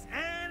not? mics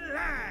and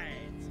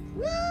lights.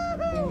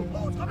 Woohoo!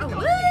 Who's coming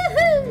down?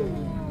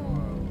 Woohoo!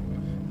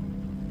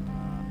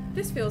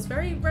 This feels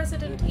very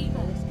Resident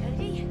Evil.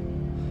 Cody?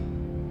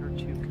 You're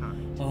too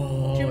kind.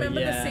 Oh, Do you remember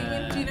yeah. the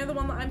scene? Do you know the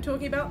one that I'm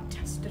talking about?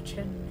 Tester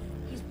chin.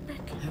 He's back.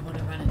 I want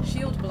to run it.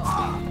 Shield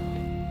block.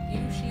 You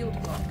shield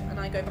block, and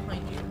I go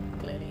behind you.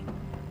 Clearly.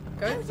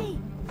 Go. Cody!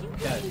 You Go.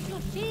 can use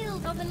your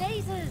shield on the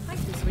lasers!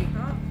 Thank you,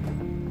 sweetheart.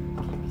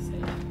 Keep me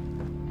safe.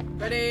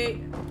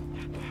 Ready?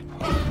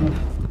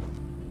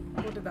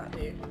 What did that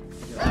do?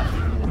 You're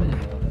laughing a little bit in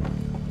order.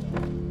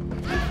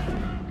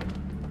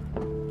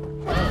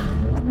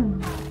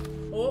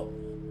 Oh.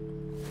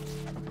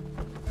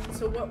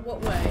 So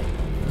what way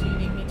do you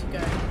need me to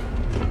go?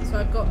 So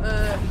I've got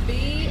a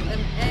B, an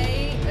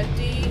A, a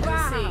D, and a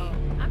Wow!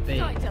 I'm B.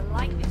 starting to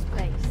like this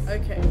place. C.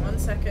 Okay, 1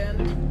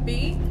 second.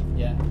 B.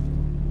 Yeah.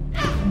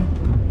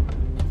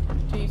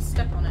 Do you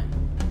step on it?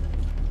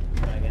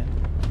 Try again.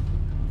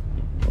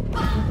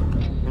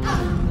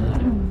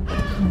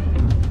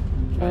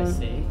 No. Try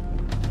C.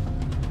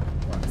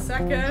 1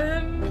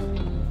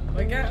 second.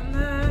 We're getting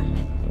there.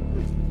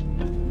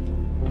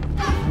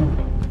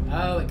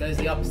 Oh, it goes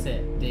the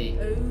opposite. D.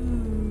 Oh,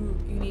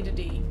 you need a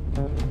D.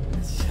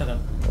 Shut up.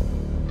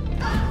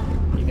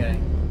 Keep going.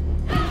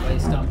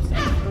 Wait, stop.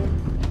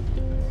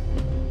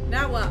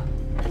 Now what?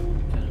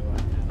 Trying to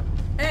work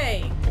out.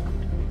 A.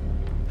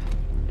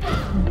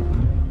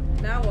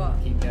 Now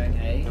what? Keep going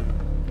A.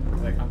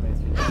 Because I can't go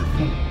through that.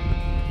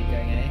 Keep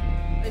going A.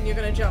 Then you're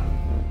gonna jump.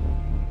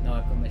 No,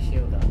 I've got my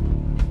shield up.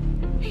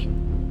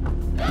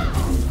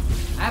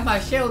 I have my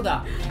shield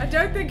up! I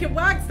don't think it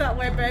works that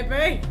way,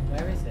 baby.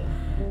 Where is it?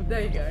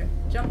 There you go.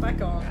 Jump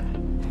back on.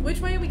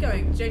 Which way are we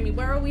going, Jamie?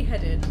 Where are we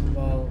headed?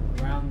 Well,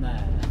 around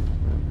there.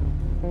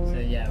 So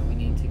yeah, we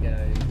need to go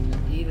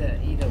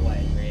either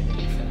way,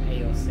 really. So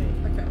A or C.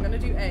 Okay, I'm gonna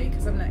do A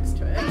because I'm next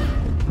to it.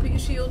 Put your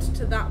shield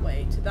to that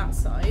way, to that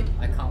side.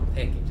 I can't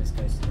pick, it just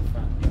goes to the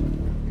front.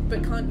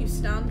 But can't you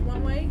stand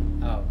one way?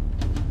 Oh.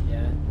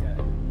 Yeah,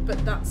 go.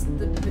 But that's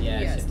the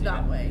Yeah, yes, should do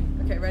that that. way.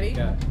 Okay, ready?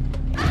 Go.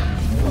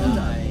 Well done.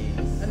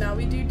 Nice. And now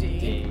we do D.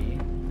 D.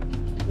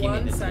 Give me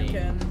 1 the D.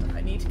 second.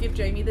 I need to give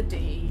Jamie the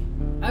D.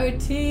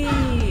 OT!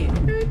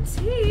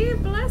 OT,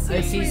 bless you.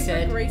 OT for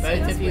said, gracing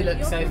both us of you with look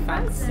your so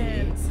fancy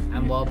presence."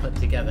 and well put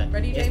together.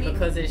 Ready, It's Jamie?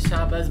 because it's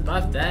Shaaba's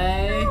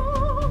birthday!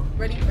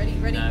 Ready, ready,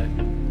 ready? No.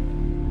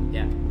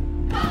 Yeah.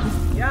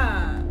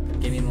 Yeah.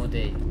 Give me more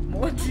D.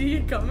 More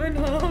D coming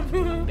up.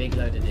 Big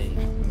load of D.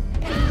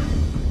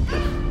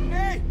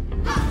 Hey,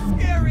 this is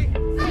scary.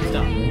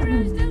 Stop.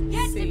 Heroes don't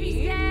get to be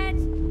See? scared!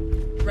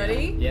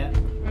 Ready? Yeah.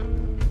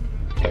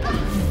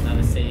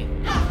 Another C.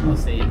 More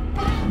C.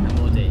 And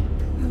more D.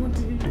 More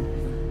D.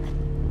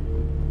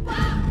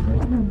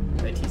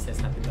 OT says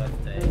happy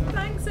birthday.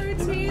 Thanks,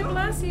 OT.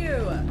 Bless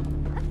you.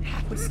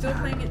 We're still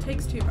playing It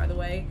Takes Two, by the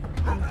way.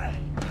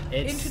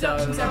 It's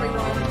Introductions, so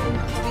everyone, to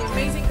the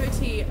amazing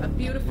OT, a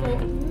beautiful.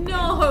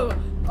 No!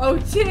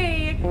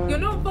 OT! You're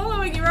not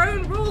following your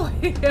own rule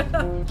here!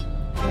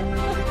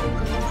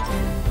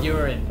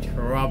 You're in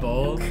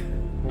trouble.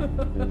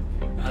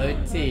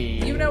 OT.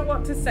 You know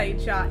what to say,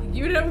 chat.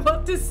 You know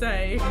what to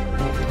say.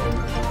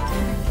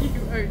 You,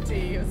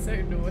 OT, you're so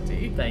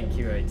naughty. Thank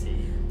you, OT.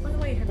 By the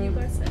way, have you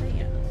guys said it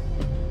yet?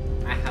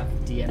 I have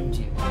DM'd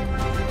you.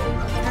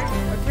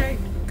 Okay.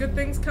 Good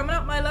things coming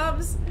up, my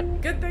loves.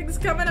 Good things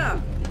coming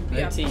up.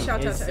 Yeah, OT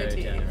shout out is to so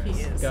OT. generous.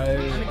 He is. Go.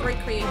 And a great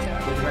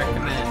creator. Would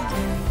recommend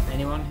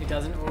anyone who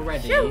doesn't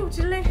already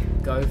Hugely.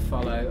 go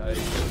follow OT.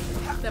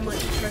 There might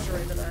be treasure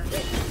over there.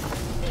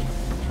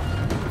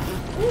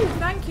 Ooh,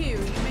 thank you.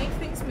 You make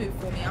things move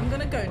for me. I'm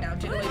gonna go now,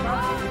 Jiggly.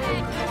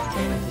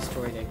 I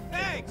destroyed it.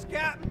 Thanks,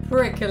 Captain.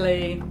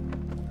 Prickly.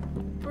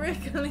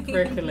 Prickly.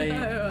 Prickly.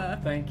 No.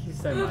 Thank you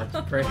so much,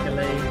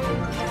 Prickly.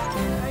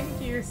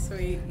 Thank you,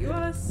 sweet. You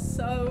are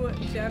so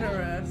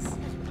generous.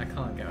 I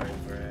can't get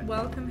over it.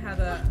 Welcome,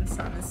 Heather and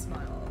Simon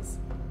Smiles.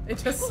 It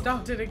just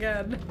started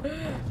again.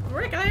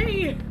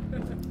 Prickly!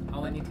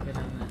 Oh, I need to go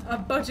down there. A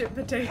budget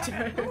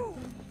potato.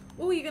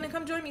 Oh, you gonna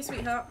come join me,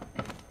 sweetheart?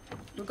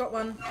 We've got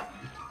one.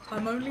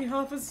 I'm only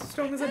half as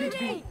strong as I need to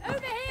be. Moody, over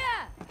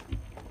here!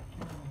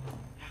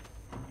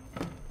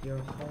 You're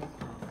a whole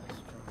half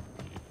strong.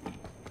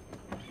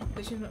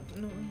 But she's not.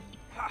 No.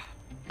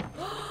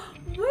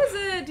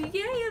 Wizard!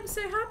 Yay! I'm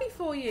so happy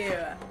for you.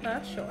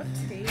 First shot of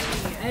tea.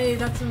 Hey,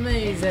 that's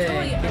amazing!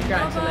 Joy, another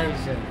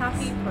Congratulations.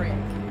 happy prick.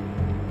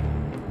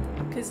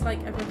 Because like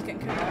everyone's getting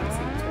cooked out.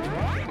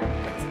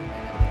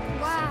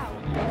 Wow,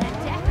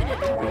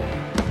 definitely.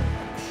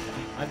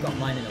 Ah! I've got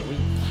mine in a week.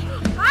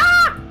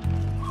 Ah!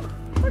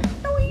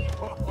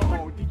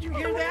 Oh, did you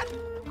hear that?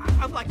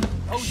 I'm like a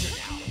composer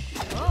now.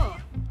 Oh,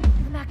 a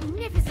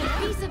magnificent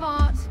piece of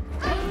art.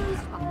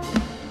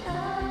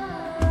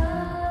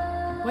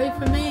 Wait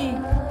for me! I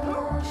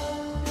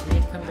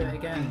need to come do it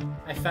again.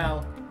 I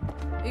fell.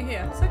 You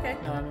here? It's okay.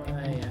 No, I'm not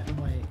there yet.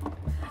 Wait.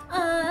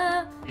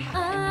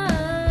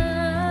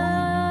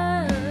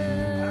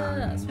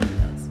 That's what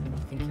it does. I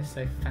think you're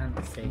so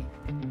fancy.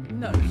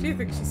 No, she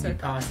thinks she's so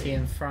Party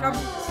in Come.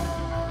 France.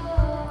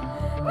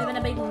 Living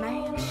a big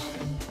man.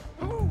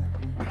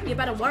 You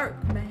better work,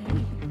 man.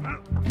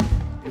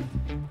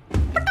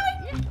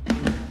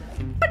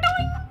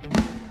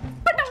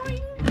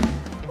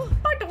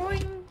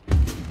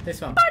 This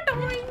one.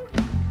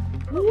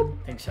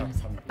 Think Sharp's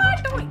having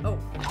Oh,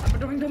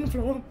 doing on the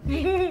floor.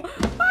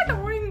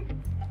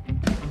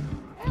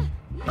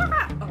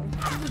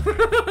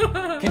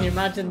 Oh. Can you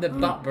imagine the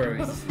butt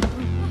bruise?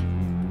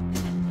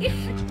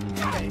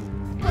 Okay.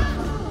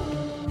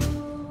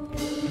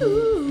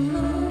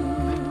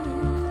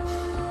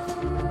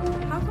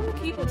 How come the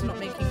keyboard's not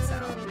making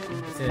sound?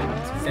 It's a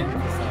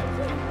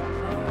synthesizer.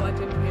 Oh, I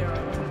didn't hear it. I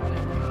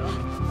wasn't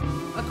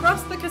on it.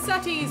 Across the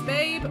cassettes,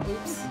 babe!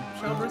 Oops.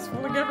 Shaba's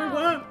falling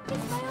everywhere.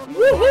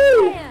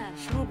 Woohoo!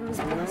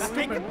 Shaba's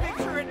Take a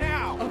picture it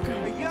now.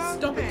 Okay, A young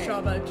stop it, man,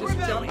 Shaaba, just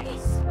jump.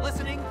 rebellious,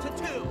 listening to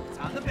tunes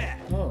on the bed.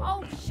 Oh.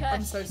 Oh, I'm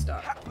shush. so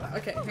stuck.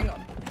 Okay, hang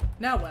on.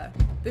 Now where?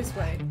 This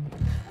way.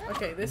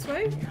 Okay, this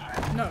way?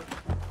 No.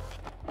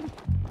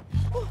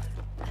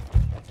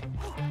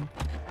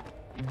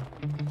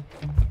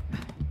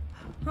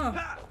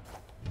 Huh.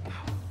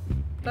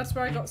 That's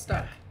where I got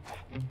stuck.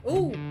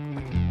 Ooh!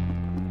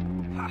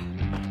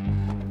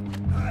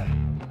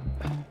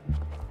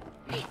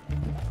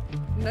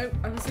 No,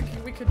 I was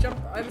thinking we could jump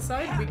either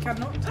side. We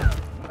cannot.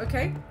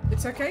 Okay,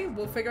 it's okay.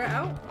 We'll figure it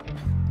out.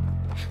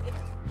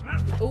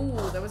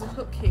 Oh, there was a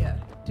hook here.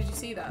 Did you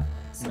see that?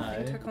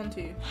 Something to hook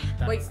onto.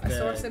 That's Wait, I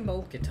saw a the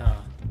symbol. Guitar.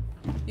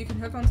 You can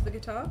hook onto the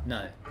guitar?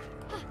 No.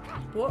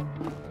 What?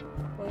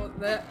 Oh,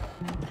 there.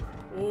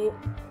 Oh,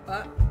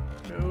 ah,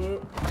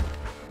 no.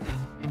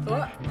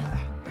 What?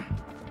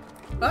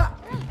 Ah!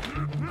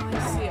 I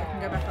see, I can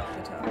go back up the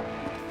guitar.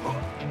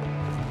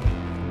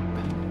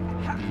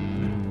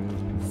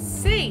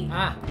 C!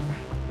 Ah!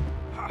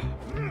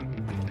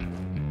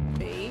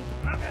 B.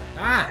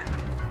 Ah!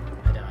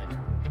 I died.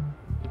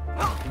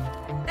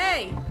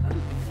 A!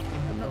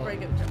 I'm not very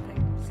good at jumping.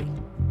 C.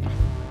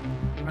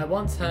 I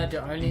once heard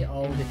you're only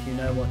old if you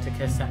know what a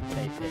cassette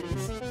tape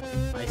is.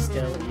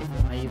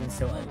 I even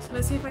still own some.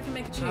 Let's see if I can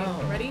make a tune.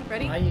 Oh. Ready?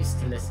 Ready? I used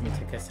to listen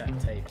to cassette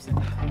tapes in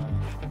the car.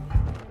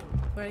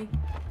 Ready?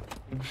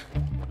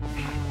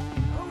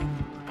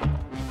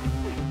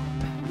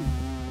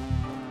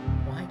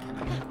 Why can I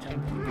not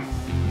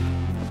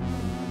jump?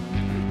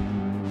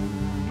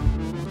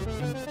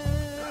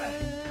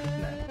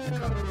 No,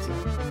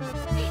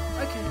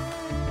 I can't. Okay.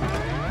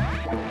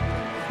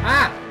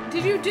 Ah!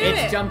 Did you do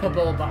It's it?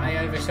 jumpable, but I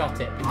overshot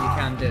it. But you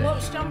can do it.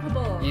 What's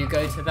jumpable? You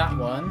go to that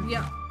one,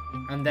 Yeah.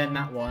 and then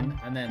that one,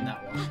 and then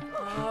that one.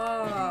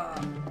 Ah.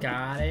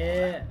 Got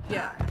it.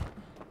 Yeah.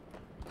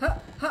 Ha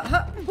ha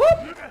ha.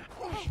 Whoop.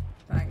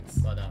 Thanks.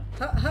 Well done.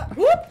 Ha ha.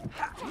 Whoop.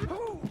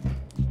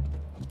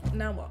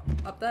 Now what?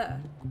 Up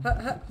there. Ha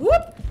ha.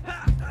 Whoop.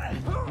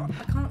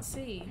 I can't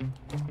see.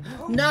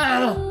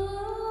 No!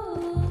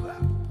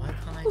 Why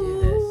can't I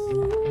do this?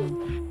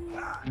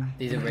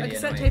 These are A really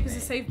cassette annoying tape is a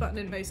me. save button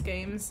in most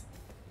games.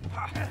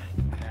 I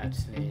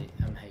actually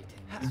am hating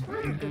this.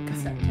 Really good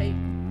cassette tape.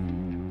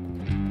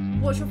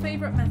 What's your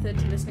favourite method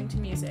to listening to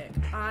music?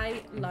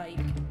 I like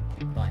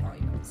Right.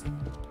 vinyls.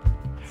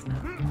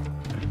 Snap.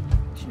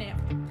 Snap.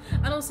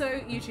 And also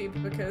YouTube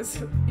because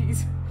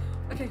he's...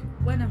 Okay,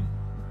 where now?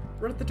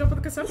 We're at the top of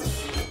the cassette.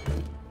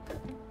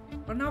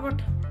 Or now what?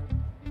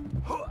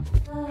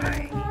 I'm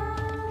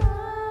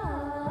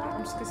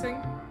just kissing.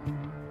 I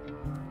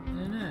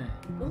don't know.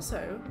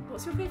 Also,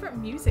 what's your favourite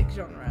music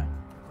genre?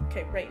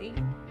 Okay, ready?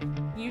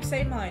 You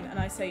say mine and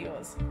I say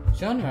yours.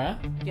 Genre?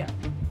 Yeah.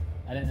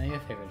 I don't know your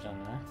favourite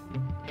genre.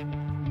 I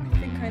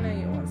think I know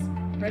yours.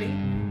 Ready?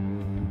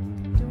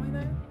 Do I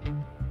though?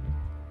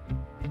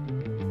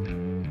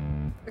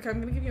 Okay, I'm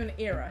gonna give you an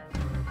era.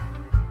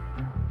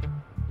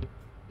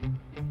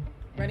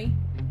 Ready?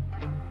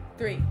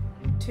 3,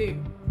 2,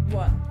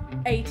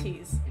 1.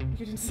 80s. You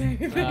didn't say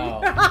anything. Oh.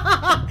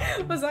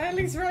 Was I at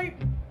least right?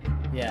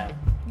 Yeah.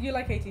 You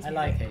like 80s music? I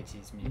like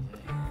 80s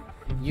music.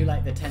 You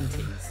like the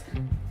tenties.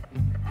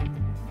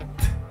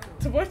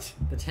 To what?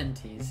 The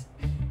tenties.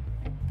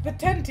 The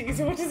tenties?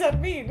 What does that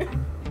mean?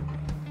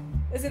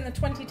 As in the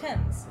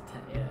 2010s?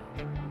 Yeah.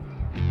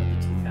 Or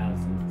the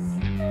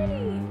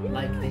 2000s.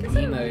 Like the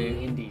emo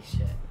indie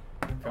shit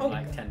from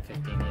like 10,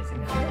 15 years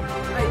ago.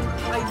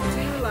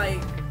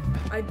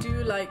 I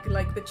do like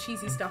the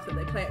cheesy stuff that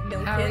they play at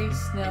Milk Harry Inn.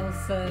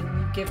 Snelson,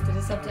 you gifted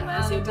us up to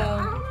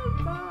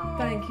Alabama.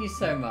 Thank you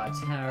so much,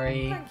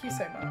 Harry. Thank you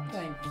so much.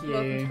 Thank you.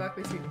 Welcome to Back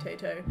with Sweet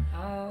Potato.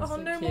 Oh, Oh, so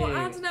no cute. more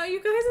ads now.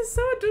 You guys are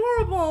so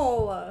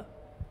adorable.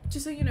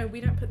 Just so you know, we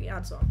don't put the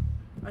ads on.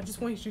 I just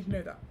want you to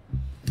know that.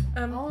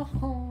 Oh,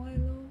 I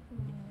love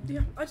that.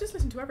 Yeah, I just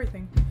listen to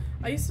everything.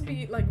 I used to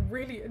be like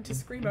really into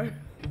screamo.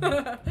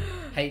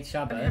 Hate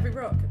Shaaba. And heavy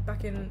rock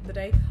back in the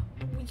day.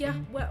 Yeah,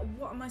 what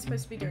am I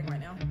supposed to be doing right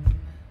now?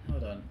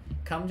 Hold on.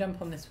 Come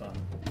jump on this one.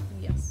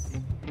 Yes.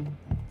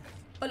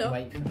 Hello.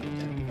 Wait for me to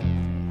jump.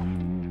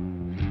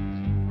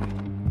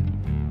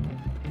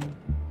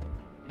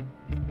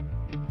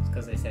 It's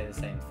because they say the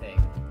same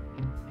thing.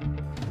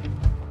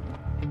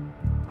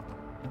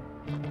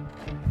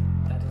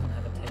 That doesn't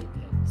have a tape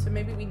in. So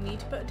maybe we need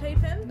to put a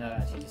tape in? No, it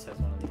actually just has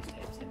one of these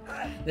tapes in.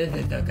 This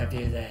is so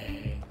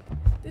confusing.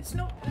 It's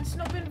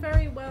not been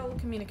very well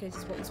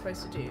communicated what we're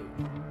supposed to do.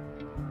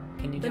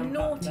 Can you The jump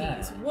up there?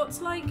 noughties.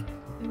 What's like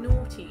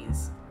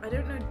noughties? I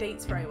don't know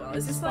dates very well.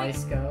 Is this like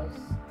Spice Girls?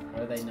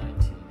 Or are they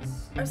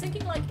 90s? I was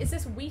thinking like, is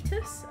this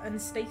Wheatus and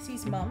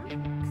Stacey's mum? Yeah,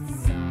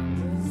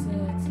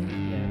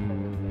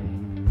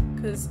 probably.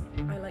 Because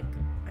I like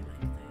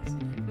those.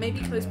 Maybe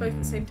close both at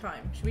the same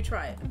time. Should we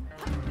try it?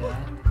 Yeah.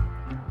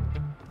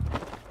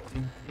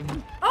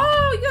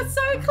 Oh, you're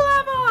so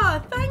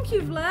clever! Thank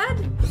you,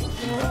 Vlad.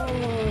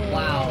 Oh.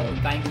 Wow,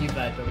 thank you,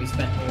 Bud, but we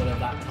spent all of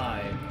that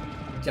time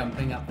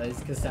jumping up those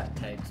cassette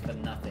tapes for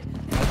nothing.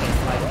 Okay,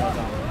 Spice Girls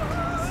aren't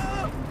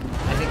noughties.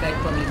 I think they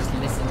probably just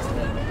listened to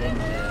them in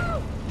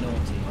the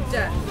noughties.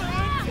 Death.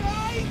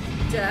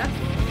 Death.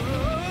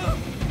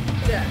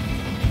 Death.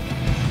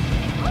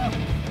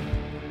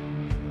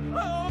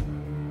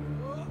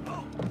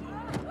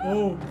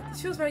 Oh.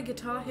 This feels very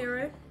Guitar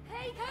Hero.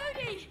 Hey,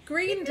 Cody!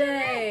 Green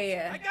Day.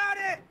 I got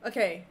it!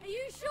 Okay, Are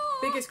you sure?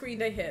 biggest Green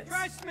Day hits.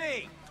 Trust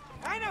me!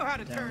 I know how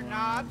to turn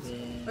knobs!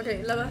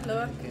 Okay, lower,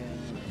 lower.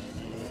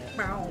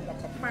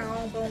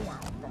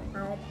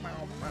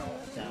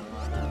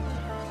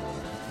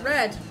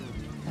 Red.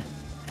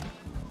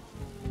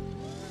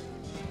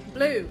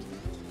 Blue.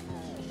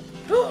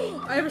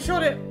 I haven't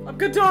shot it. I'm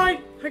gonna die.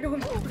 Hang on. We're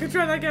gonna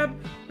try that again.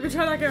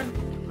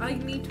 We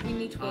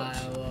need to watch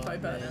By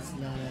Burner.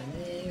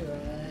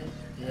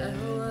 I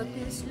walk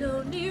this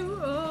lonely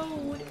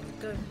road.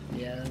 Go.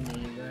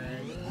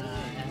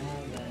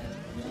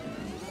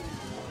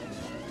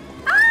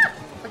 Ah!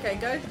 Okay,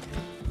 go.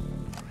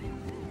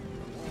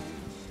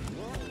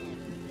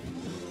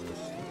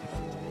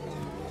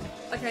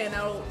 Okay, and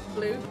now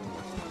blue.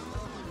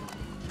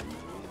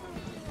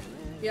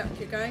 Yeah,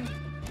 keep going.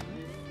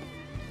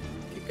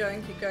 Keep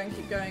going, keep going,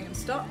 keep going, and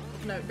stop.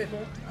 No, a bit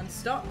more, and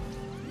stop.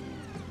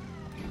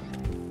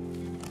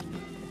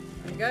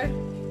 There you go.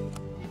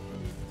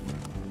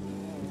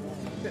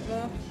 A bit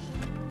more.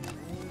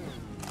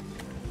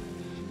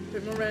 A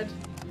bit more red.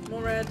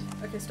 More red.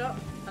 Okay, stop.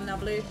 And now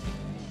blue.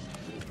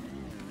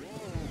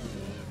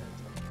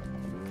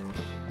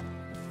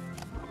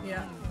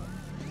 Yeah.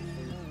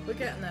 We're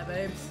getting there,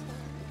 babes.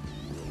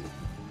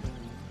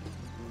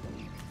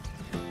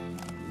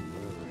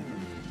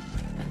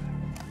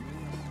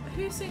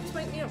 Who sings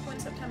Wake Me Up When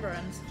September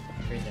Ends?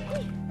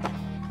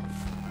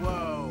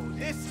 Whoa,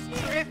 this is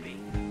trippy!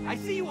 I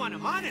see you on a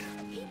monitor!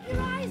 Keep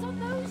your eyes on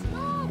those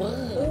knobs!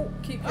 Oh,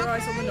 keep your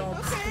eyes on the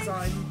knobs, because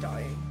I'm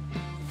dying.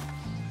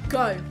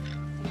 Go!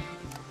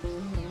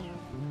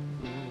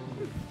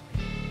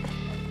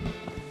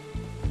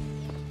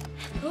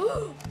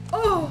 Oh!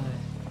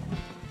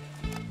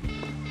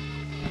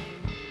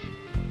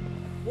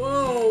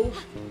 Whoa!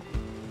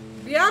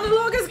 The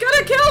analog is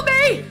gonna kill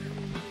me!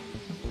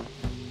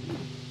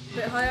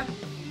 Bit higher.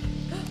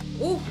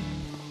 Oh!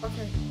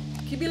 Okay.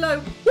 Keep me low.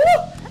 Woo!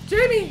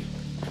 Jamie!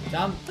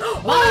 Jump!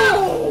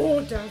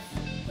 Oh! Death.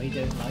 We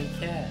don't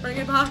like it. Bring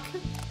it back.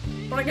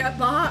 Bring it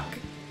back.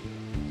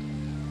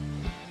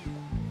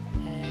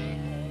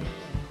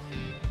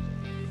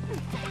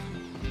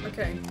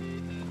 Okay.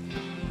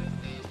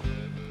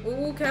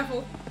 Oh,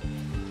 careful.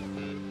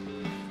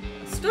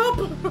 Stop!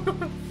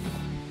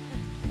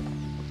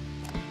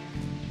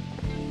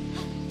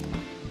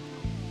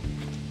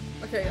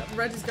 Okay,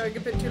 red is going a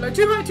bit too low.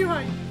 Too high, too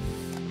high!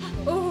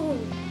 Oh!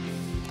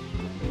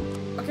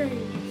 Okay.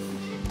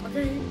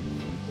 Okay.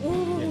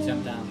 Oh! Yeah,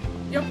 jump down.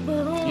 Yep.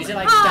 Use it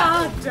like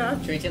steps.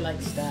 steps. Treat it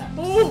like steps.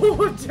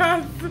 Oh,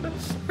 death!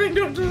 I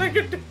don't like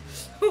it.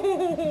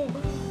 Oh.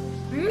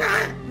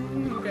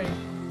 Okay.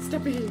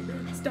 Steppy.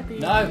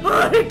 No.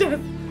 Oh, death.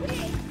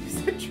 You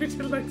said treat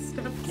it like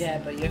steps. Yeah,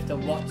 but you have to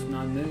watch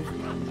my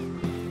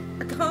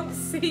movement. I can't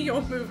see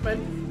your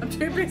movement. I'm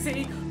too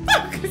busy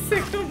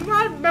focusing on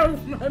my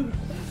movement.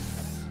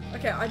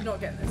 Okay, I'm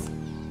not getting this.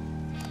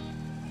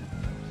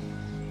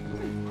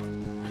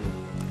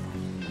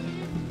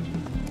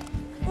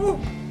 Oh.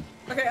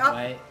 Okay, up.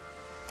 Wait.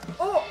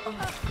 Oh.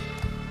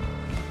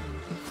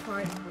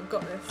 Fine, we've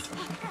got this.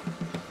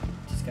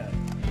 Just go.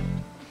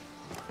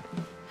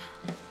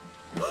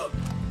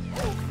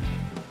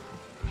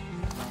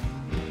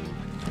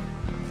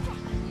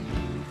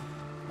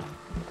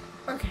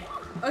 Okay.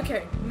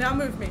 Okay, now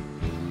move me.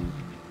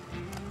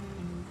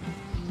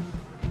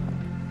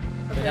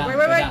 Okay, down, wait, go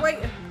wait, wait, down. wait.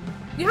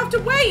 You have to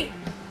wait.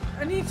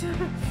 I need to.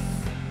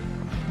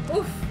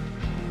 Oof.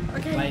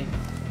 Okay. Wait.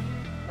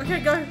 Okay,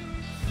 go.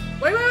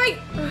 Wait, wait, wait.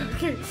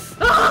 Okay.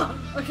 Ah!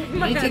 Okay, You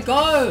my need to head.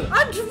 go!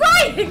 I'm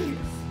trying.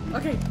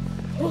 Okay.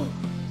 Oh.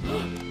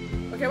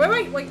 Okay, wait,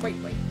 wait, wait, wait,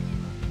 wait.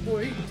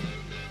 Wait.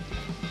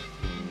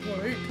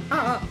 Wait.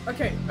 Ah,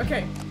 okay,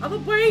 okay. Other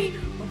way,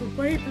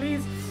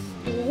 please.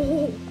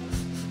 Oh.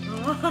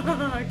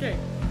 Ah, okay.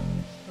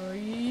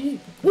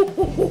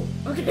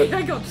 Okay,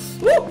 hang on.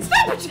 Oh,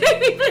 stop it,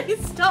 Jamie,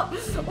 please stop.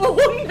 Oh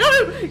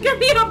no! Get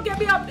me up, get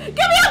me up, get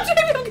me up,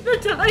 Jamie, I'm gonna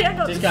die. Hang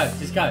on. Just go,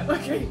 just go.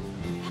 Okay.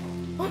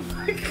 Oh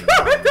my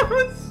god, that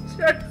was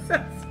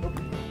stressful.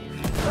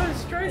 That was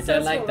stressful. I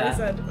don't like that. I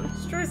said.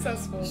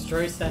 Stressful.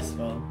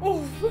 Stressful.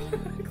 Oh,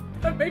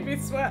 that made me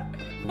sweat.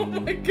 Oh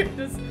my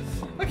goodness.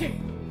 Okay,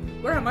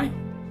 where am I?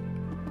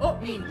 Oh,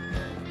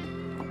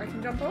 I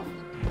can jump off?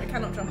 I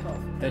cannot jump off.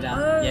 Go down.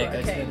 Oh, Yeah, go to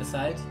okay. the other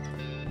side.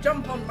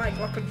 Jump on my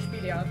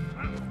Glockenspiel.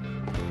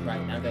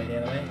 Right, now go the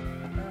other way.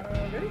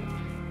 Ready?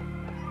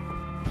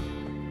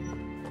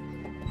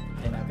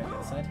 Okay, now go to the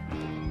other side.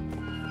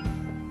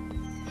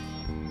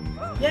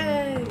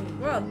 Yay!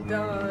 Well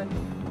done.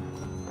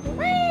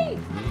 Whee!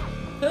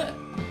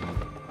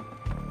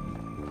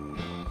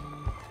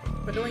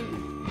 Badoink.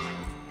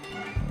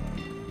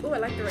 Oh, I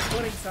like the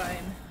recording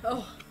sign.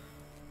 Oh,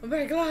 I'm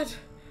very glad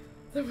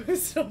that we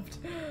stopped.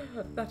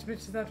 That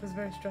was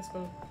very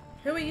stressful.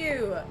 Who are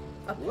you?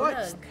 A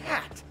What's plug.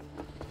 that?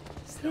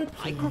 Is that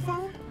a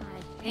microphone?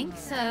 I think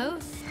so.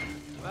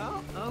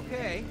 Well,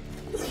 okay.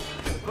 The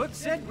book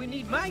said we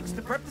need mics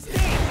to prep the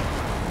stage.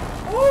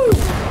 Oh!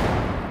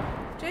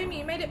 Jamie,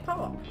 you made it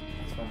pop.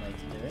 That's one way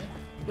to do it.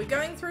 We're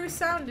going through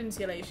sound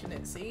insulation,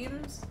 it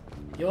seems.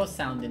 Your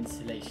sound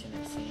insulation,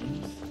 it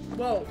seems.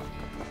 Whoa.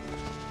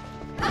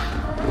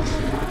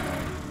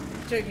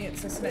 Jamie,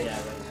 it's a snake. Yeah,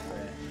 wait for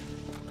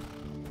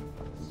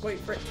it. Wait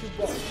for it to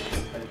what?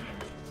 Open.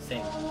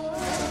 Sing.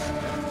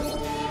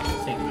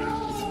 Sing.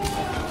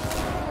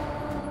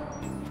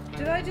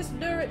 Did I just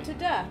lure it to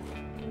death?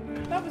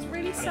 That was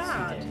really Yes,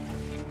 sad. you did.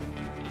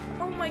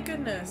 Oh my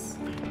goodness.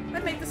 I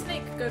made the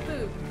snake go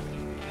poop.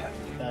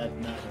 Bird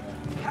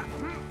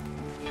murderer.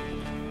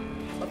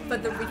 A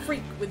feathery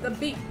freak with a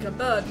beak, a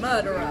bird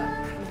murderer.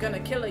 I'm gonna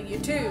kill you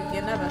too,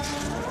 you never.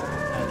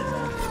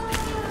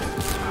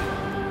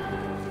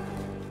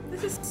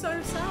 This is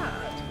so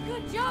sad.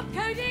 Good job,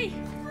 Cody.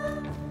 Oh,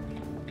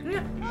 you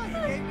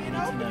gave me an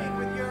opening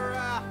with your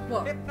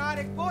What?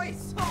 hypnotic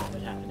voice. What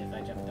would happen if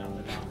I jumped down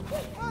the down?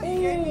 Oh, you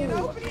gave me an Ooh,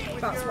 opening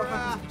with that's your what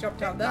happens if you jump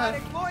down there.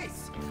 hypnotic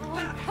voice.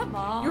 Oh, come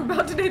on. You're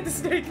about to date the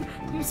snake.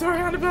 I'm sorry,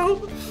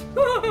 Annabelle.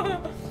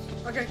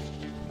 Okay.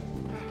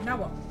 Now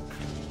what?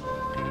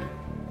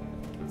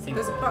 Sing.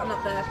 There's a button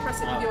up there.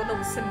 Press it with your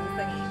little symbol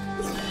thingy.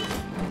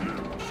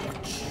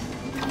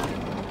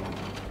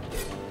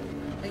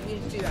 You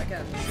need to do that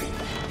again.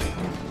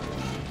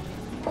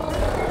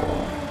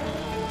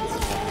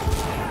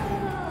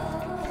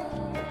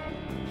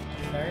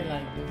 Very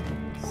like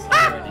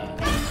irony.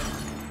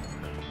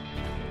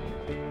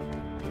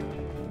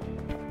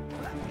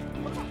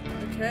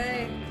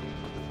 Okay.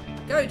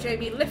 Go,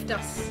 Jamie. Lift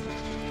us.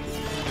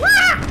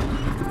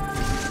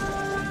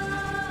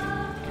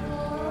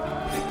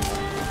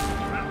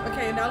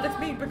 Okay, now lift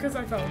me because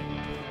I fell.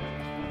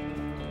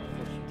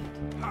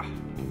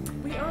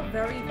 We are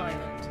very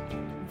violent.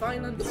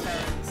 Violent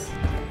parents.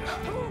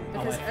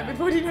 Because I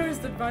everybody knows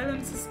that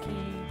violence is key.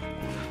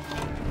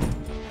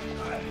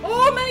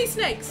 Oh, many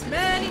snakes!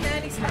 Many,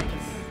 many snakes.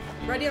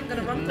 Ready? I'm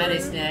gonna run Many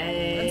through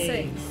and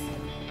sing. snakes.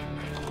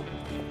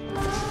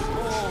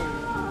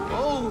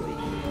 Holy.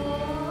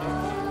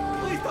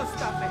 Please don't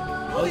stop me.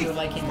 Oh, you're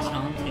like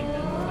enchanting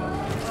them.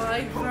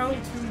 I fell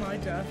to my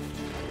death.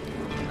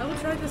 I will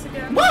try this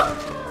again.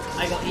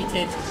 I got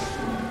eaten.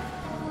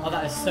 Oh,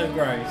 that is so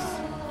gross.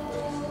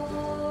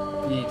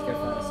 You need to go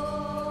first.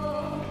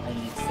 I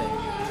need to sing.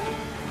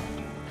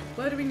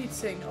 Where do we need to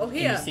sing? Oh, Can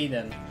here. you see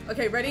them?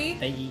 Okay, ready?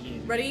 They eat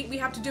you. Ready? We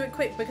have to do it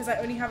quick because I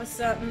only have a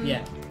certain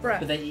Yeah, breath.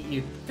 but they eat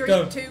you. 3,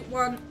 Go. 2,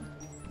 1.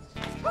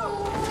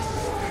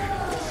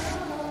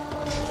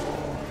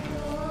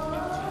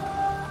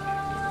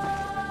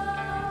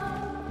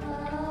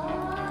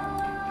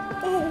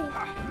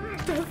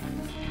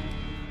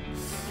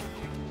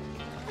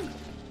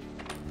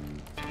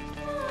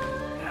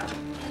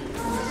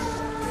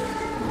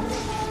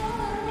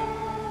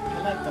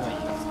 I like the way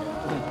you just go.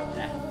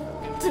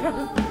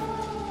 Ooh,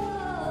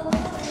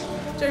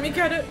 death. Jamie,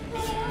 get it!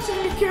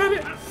 Jamie, get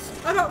it!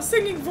 I'm out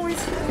singing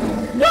voice.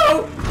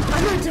 No!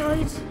 And I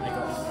died. I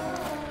got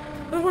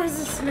it. Oh, where's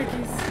the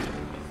Snickies?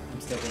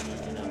 I'm still being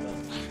eaten up.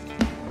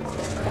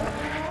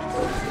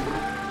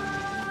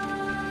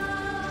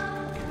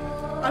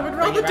 I would Bring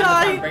rather it round the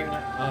die. front, bring it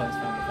round- Oh, it's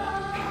found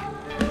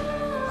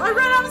the I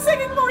ran out of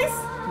singing voice.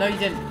 back. No, you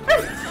didn't.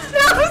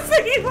 No,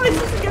 singing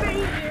voice is gonna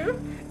eat you.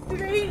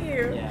 Did I eat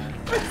you? Yeah.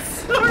 I'm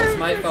sorry. It's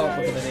my fault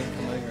because I didn't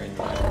come over in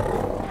time.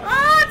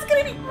 Ah, it's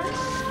gonna be.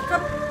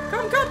 Come.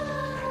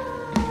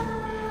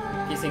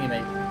 Keep singing,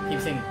 mate. Keep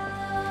singing.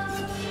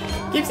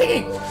 Keep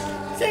singing!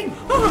 Sing!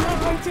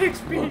 Oh, it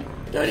takes me.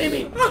 Don't hit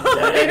me! It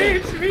Don't hit me!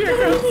 takes me. I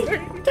can't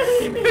sing.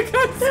 Don't hit me! I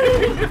can't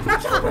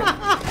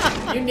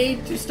sing. You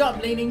need to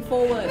stop leaning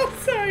forward. I'm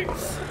sorry.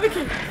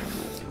 Okay.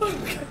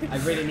 I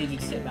really need you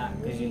to sit back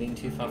because you lean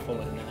too far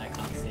forward and then I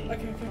can't see.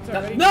 Okay, No,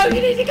 sorry. no,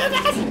 you need to go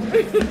back!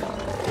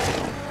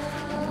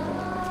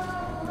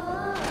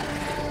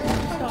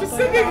 I'm just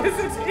singing as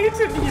it's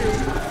eating you.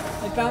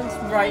 It bounced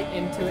right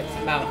into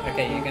its mouth.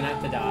 Okay, you're gonna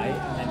have to die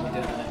and then we'll do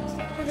it the next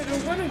time. I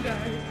don't want to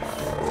die.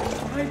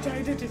 I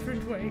died a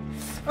different way.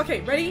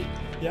 Okay, ready?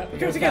 Yep, We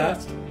go together.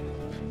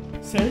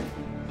 Sing.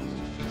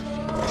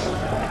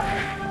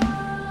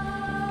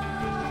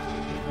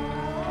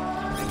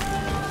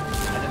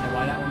 I don't know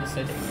why that one was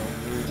so difficult.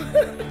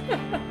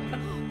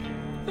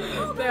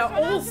 They are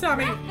all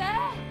Sammy.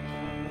 There.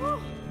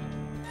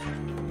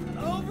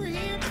 Over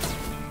here.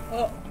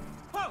 Oh,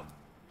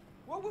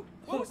 Whoa.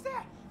 What was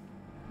that?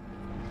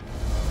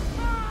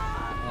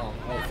 Oh,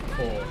 of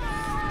course.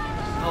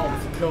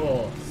 Of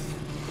course.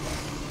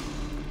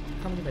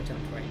 I can't believe I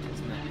jumped right into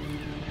his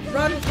mouth.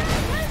 run,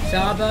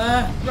 Shaaba!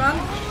 run,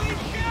 Holy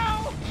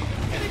cow!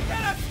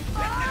 Get us!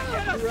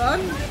 Get us! run.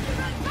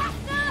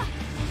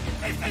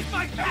 This is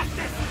my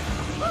fastest!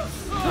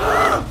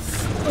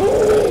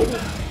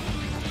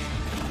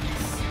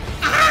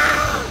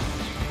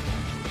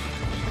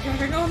 Okay,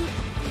 hang on.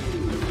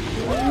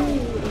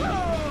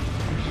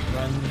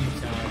 Run,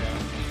 Shaaba.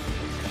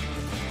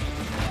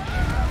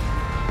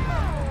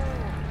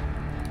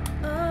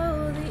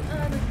 Oh, the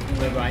other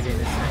We're riding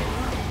the snake.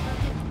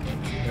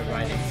 We're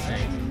riding the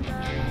snake.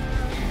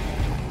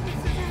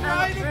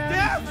 Ride of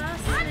death!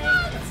 I'm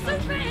not a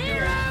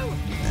superhero!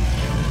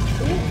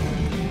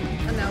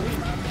 And now we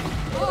run.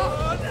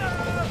 Oh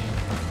no!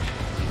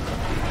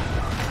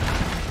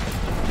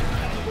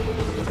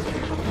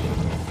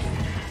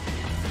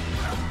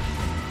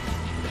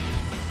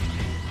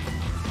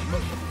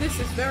 This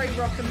is very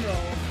rock and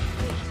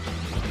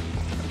roll.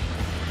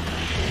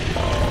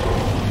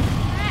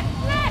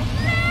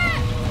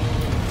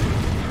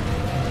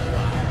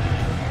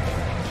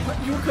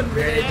 You can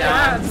really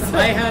dance.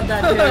 I heard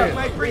that too.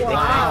 My breathing.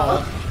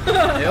 Wow.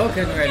 You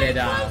can really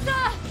dance.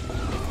 Closer!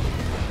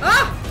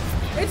 Ah!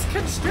 It's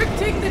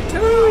constricting the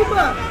tube!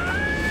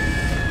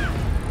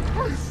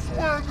 I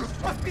swear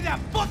this must be that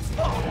foot's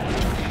fault!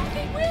 I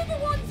think we're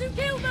the ones who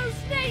killed those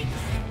snakes!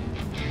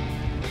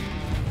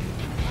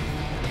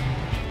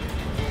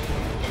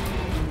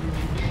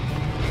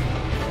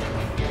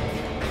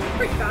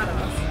 Pretty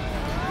badass.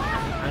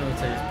 And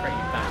also it's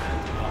pretty bad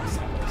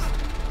arseholes.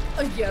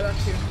 Oh yeah, that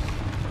too.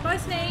 Bye,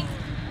 Snake.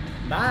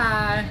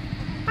 Bye.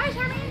 Bye,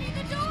 Tommy! In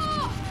the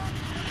door!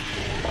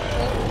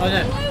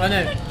 Oh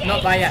no,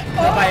 not by yet,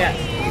 not by yet.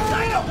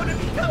 I don't want to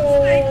become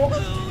snake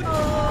food!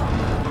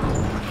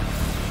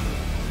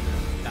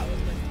 That was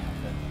really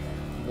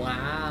tough.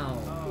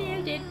 Wow.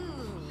 Nailed it.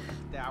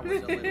 That was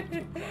a little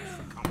too close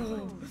for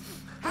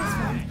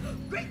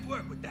comfort. Great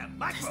work with that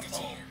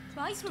microphone!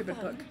 Stupid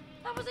book.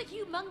 That was a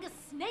humongous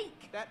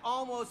snake! That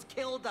almost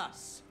killed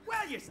us.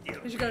 Well, you're still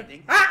You should go,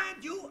 breathing, "Ah!"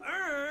 and you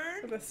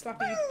earned With a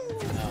slappy.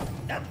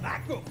 the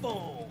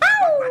microphone.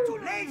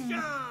 Congratulations!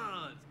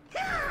 Now,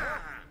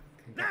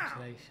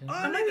 Congratulations. Am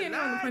I the only one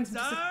that finds him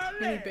just a are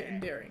tiny lit. bit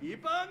endearing?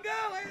 Keep on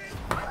going.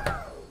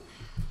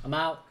 I'm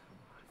out.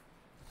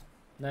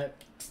 Nope,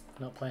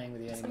 not playing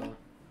with you anymore.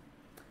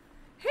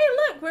 Hey,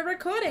 look, we're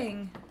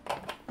recording.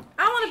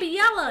 I want to be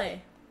yellow.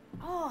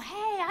 Oh,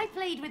 hey, I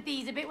played with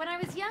these a bit when I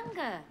was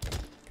younger.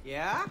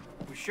 Yeah?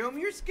 Well, show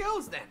me your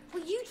skills then.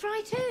 Well, you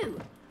try too.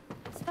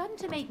 It's fun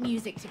to make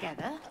music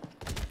together.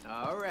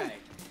 All right.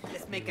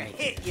 Let's make a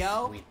hit,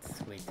 yo. Sweet,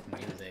 sweet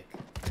music.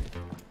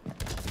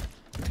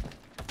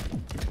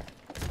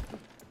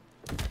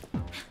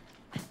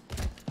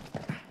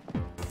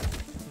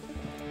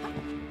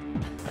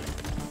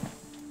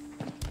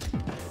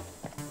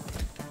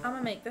 I'm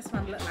gonna make this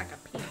one look like a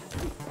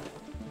penis.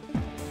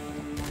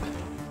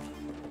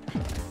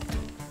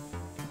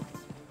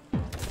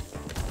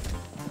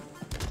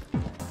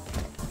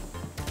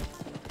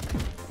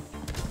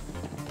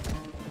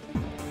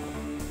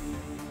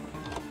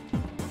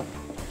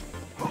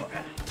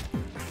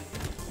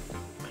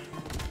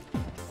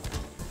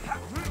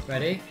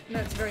 Ready? No,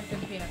 it's a very thin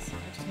penis.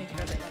 I just need to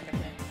rub it like a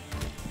thing.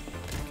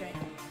 Okay.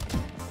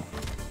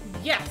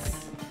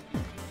 Yes!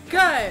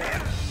 Go!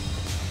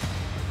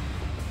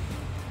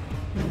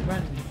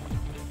 Run.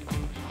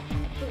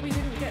 But we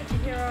didn't get to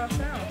hear our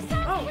sounds.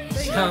 Oh,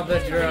 there you go.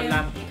 Shaaba drew a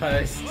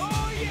lamppost.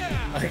 Oh,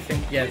 yeah. Okay,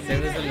 yes,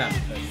 it was a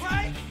lamppost.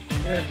 Right?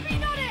 Yeah. Maybe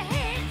not a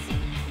hit,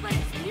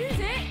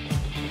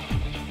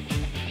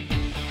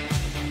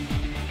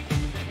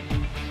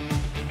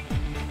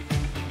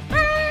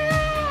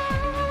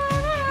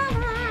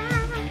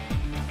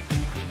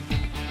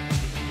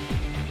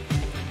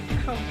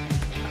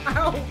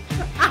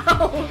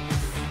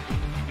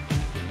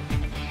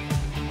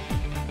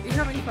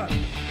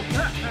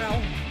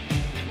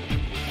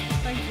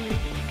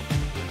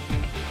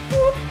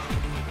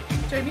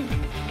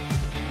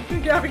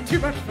 You're having too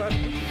much fun.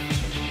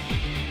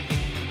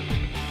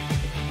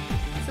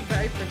 It's a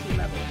very pretty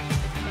level.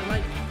 I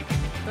like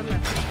the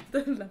level. The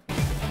level.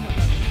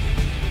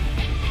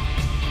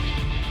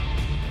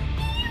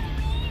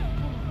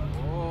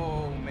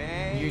 Oh,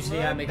 man.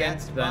 Usually I'm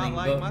against burning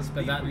books,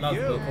 but that love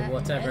book or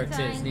whatever it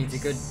is needs a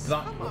good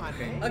butt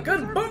whooping. A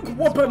good book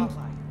whooping.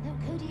 No,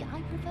 Cody,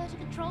 I prefer to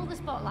control the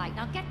spotlight.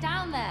 Now get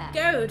down there.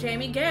 Go,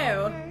 Jamie,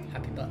 go.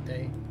 Happy butt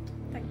day.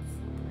 Thanks.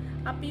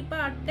 Happy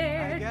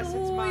birthday I guess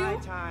to it's my you.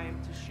 time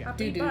to shout.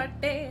 Happy Doo-doo.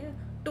 birthday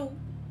to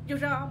you,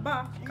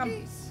 Shaaba. Come.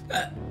 Jeez.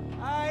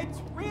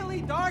 It's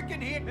really dark in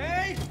here.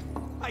 Hey,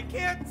 I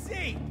can't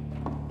see.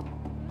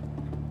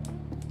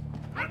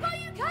 I got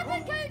you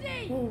covered,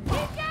 Cody. Ooh.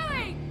 Keep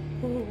going.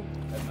 Ooh,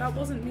 that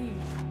wasn't me.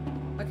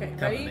 Okay,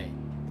 Cover ready? me.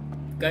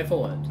 Go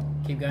forward.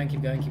 Keep going,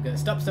 keep going, keep going.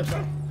 Stop, stop,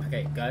 stop.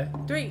 Okay, go.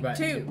 3, Right,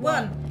 2,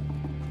 1.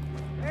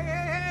 Hey, hey,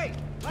 hey!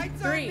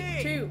 Lights on 3, me!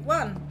 2,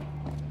 1.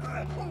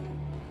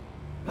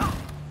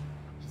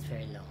 It's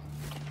very long.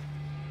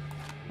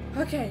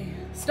 Okay,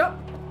 stop.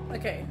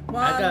 Okay, go.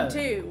 1,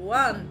 2,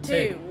 1,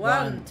 2,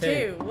 1,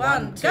 2,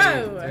 1, two,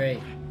 go.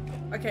 3.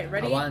 Okay,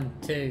 ready? 1,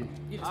 2.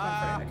 You just went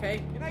for it, okay?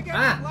 Can I get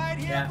Ah, a light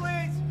here, yeah.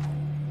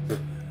 please?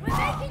 We're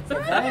making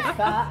Very progress.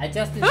 far.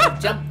 Adjusted to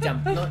jump,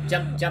 jump, not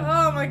jump, jump.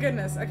 Oh my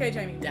goodness. Okay,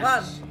 Jamie.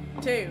 Dash.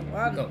 1, 2,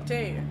 1, Go.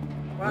 2.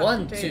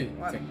 1, 2, 2,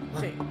 1, 2,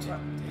 3.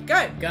 1.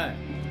 Go. Go.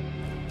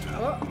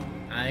 Oh.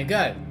 And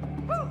go.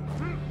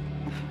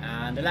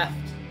 And the left.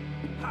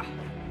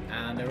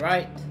 And the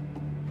right.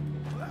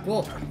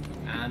 Go.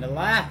 And the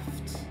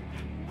left.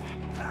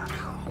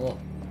 Go.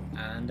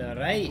 And the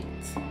right.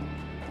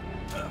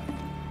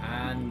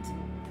 And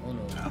oh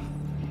no.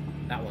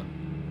 That one.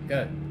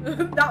 Go.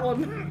 That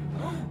one.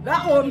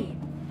 That one.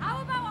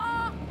 How about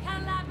our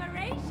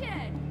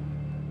collaboration?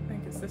 I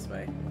think it's this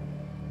way.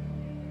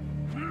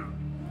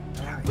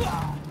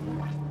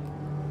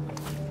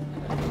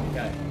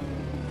 Go.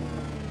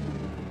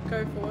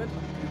 Go forward.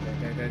 Go,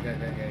 go, go, go,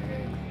 go, go, go.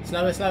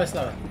 Slower, slower,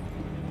 slower.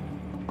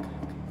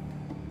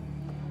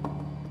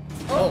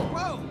 Oh.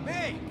 Whoa,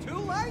 hey, 2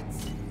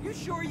 lights? You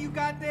sure you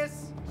got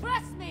this?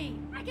 Trust me,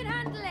 I can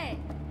handle it.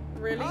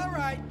 Really? All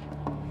right,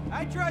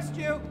 I trust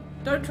you.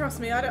 Don't trust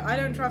me. I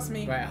don't trust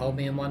me. Right, hold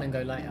me in one and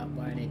go light up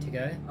where I need to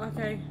go.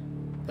 Okay.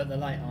 Put the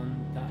light on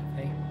that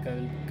thing.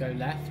 Go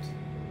left.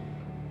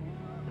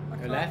 I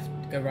Go can't. left.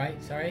 Go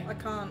right, sorry. I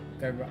can't.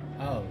 Go right.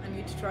 Oh. I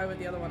need to try with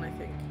the other one, I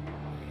think.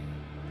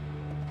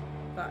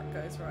 That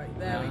goes right.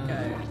 There we go.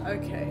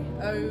 Okay.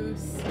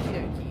 Okie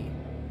dokie.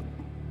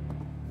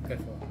 Go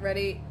for it.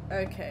 Ready?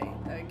 Okay.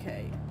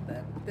 Okay.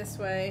 Then this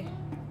way.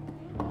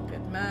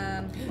 Good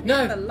man.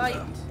 No! In the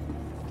light.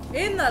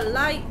 In the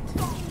light.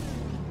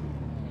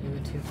 You were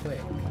too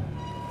quick.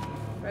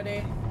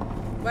 Ready?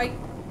 Wait.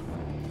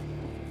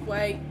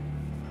 Wait.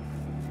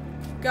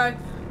 Go.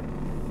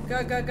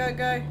 Go, go, go,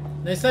 go.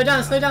 No, slow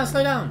down, slow down,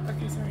 slow down.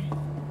 Okay, sorry.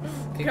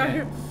 Keep Go.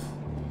 going.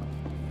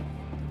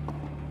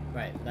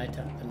 Right, light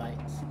up the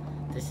lights.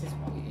 This is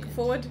weird.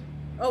 Forward.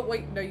 Oh,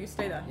 wait. No, you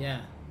stay there.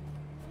 Yeah.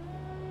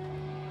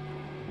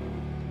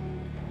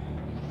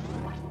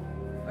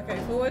 Okay,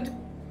 forward.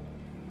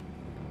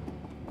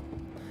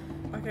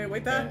 Okay,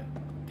 wait there.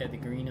 Go. Get the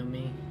green on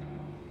me.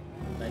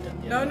 Light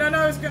up the No, other no, one.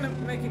 no, it's gonna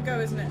make it go,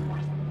 isn't it?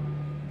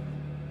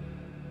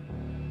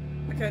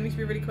 Okay, I need to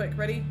be really quick.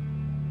 Ready?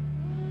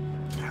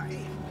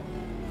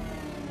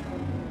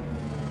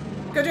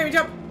 Go, Jamie,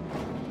 jump!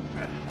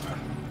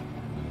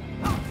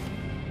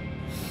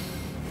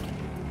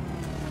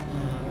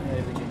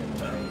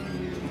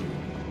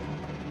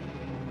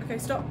 Okay,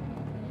 stop.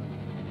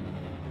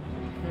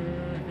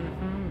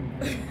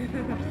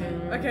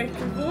 Okay,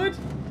 come forward.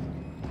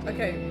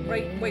 Okay,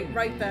 wait,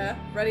 right there.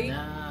 Ready?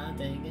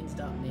 Nothing can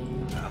stop me.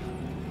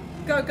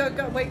 Go, go,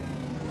 go, wait.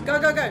 Go,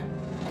 go, go.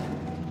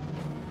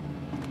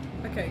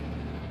 Okay.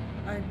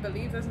 I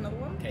believe there's another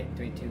one. Okay,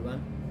 3, 2,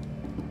 1.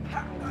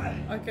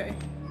 Okay.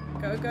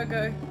 Go, go,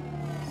 go.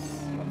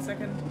 1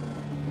 second.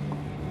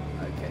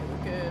 Okay,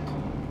 we're good.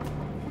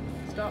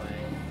 Stop. Go,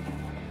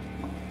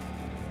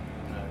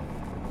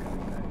 go,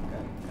 go,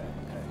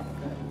 go, go,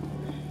 go.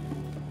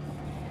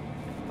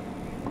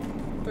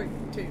 3,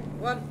 2,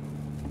 1.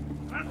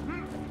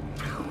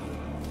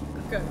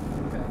 Go, go,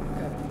 go,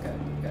 go, go,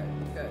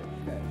 go,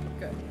 go,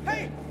 go.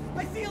 Hey, I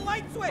see a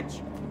light switch.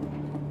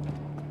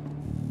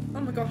 Oh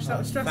my gosh, that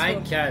was stressful.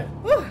 Thank you.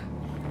 Woo!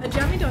 A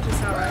jammy dodger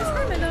Sarah's.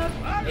 Hi, my love.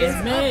 It's A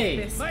me.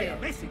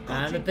 biscuit.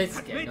 I'm a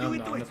biscuit. No, I'm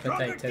not. I'm a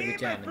potato with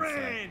jam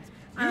and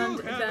And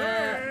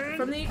they're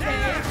from the UK,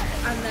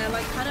 and they're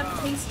like kind of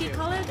pasty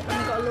coloured, and they've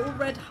got a little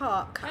red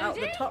heart cut out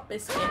the top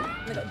biscuit,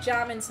 and they've got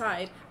jam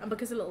inside, and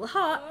because of the little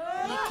heart,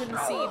 you can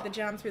see the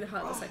jam through the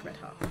heart. It looks like a red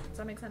heart. Does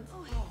that make sense?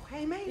 Oh,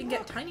 hey, mate. You can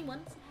get tiny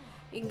ones.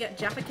 You can get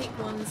Jaffa cake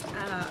ones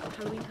at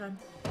Halloween time.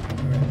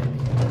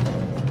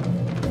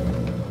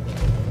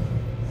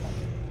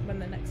 When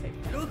the next safe.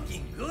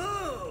 Looking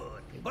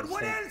good. But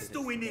what else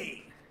do we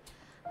need?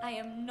 I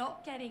am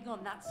not getting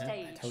on that Yeah,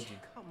 stage. I told you.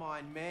 Come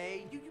on,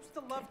 May. You used to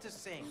love to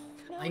sing.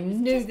 No, I it's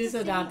knew just this a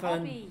would silly happen.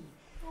 hobby.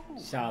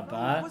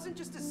 Shaaba. It wasn't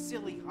just a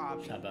silly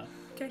hobby. Shaaba.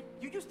 Okay.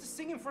 You used to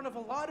sing in front of a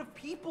lot of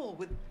people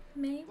with,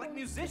 like,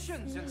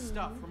 musicians and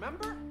stuff,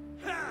 remember?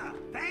 Ha!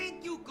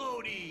 Thank you,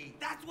 Cody.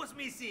 That's what's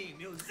missing.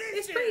 Musician.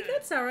 It's pretty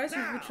good, Sarah. So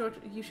Now,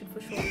 you should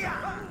for sure.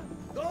 yeah,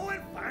 go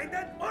and find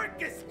an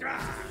orchestra.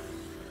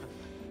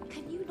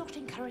 Can you not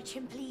encourage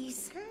him,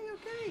 please?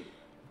 Okay.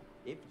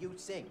 If you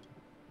sing.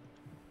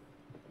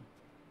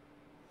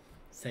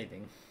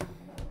 Saving.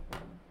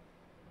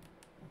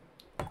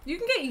 You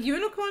can get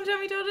unicorn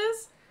jammy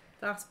dodgers.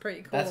 That's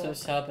pretty cool. That's what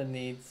Shaaba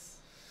needs.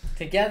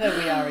 Together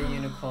we are a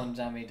unicorn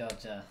jammy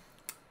dodger.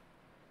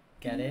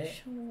 Get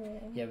it?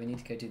 Sure. Yeah, we need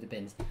to go do the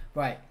bins.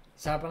 Right,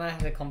 Shaaba and I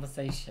had a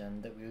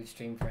conversation that we would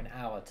stream for an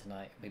hour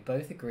tonight. We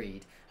both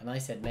agreed, and I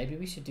said maybe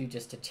we should do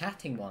just a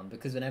chatting one,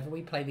 because whenever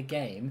we play the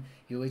game,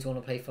 you always want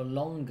to play for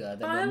longer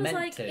than I we're was meant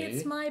like, to.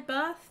 it's my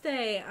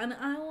birthday, and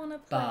I want to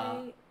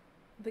play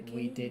the game.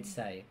 We did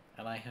say,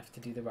 and I have to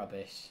do the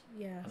rubbish,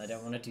 Yes. and I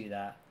don't want to do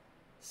that,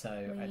 so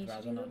We need I'd to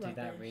rather do not the do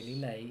that rubbish. really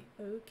late.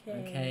 Okay.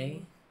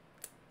 Okay?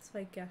 So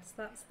I guess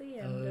that's the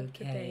end of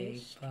Okay,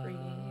 today's stream.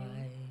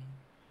 bye.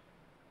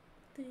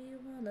 Do you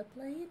want to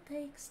play It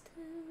Takes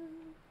Two?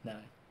 No,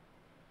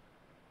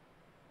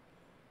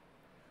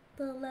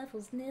 The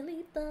level's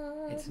nearly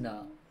done. it's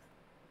not.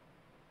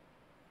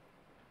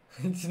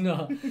 It's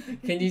not.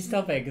 Can you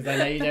stop it? Because I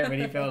know you don't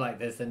really feel like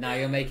this, and now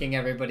you're making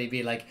everybody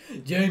be like,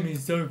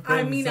 Jamie's so fun.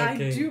 I mean, I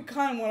sucking." do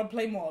kind of want to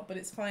play more, but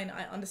it's fine.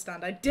 I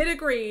understand. I did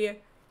agree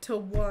to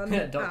 1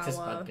 Dr. hour.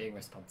 Spud being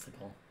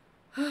responsible.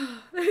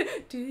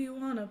 Do you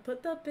want to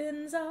put the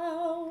bins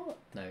out?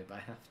 No, but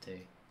I have to.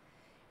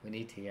 We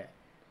need to get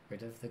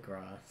rid of the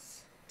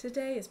grass.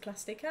 Today is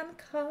plastic and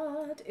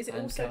card. Is it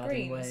And also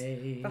garden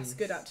greens? That's waste.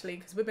 good actually,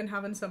 because we've been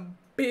having some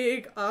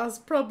big ass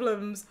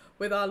problems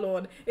with our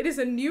lawn. It is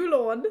a new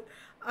lawn.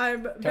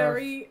 I'm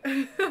very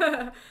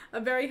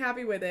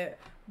happy with it,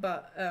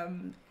 but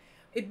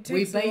it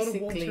We takes a lot of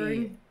basically,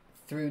 watering.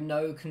 through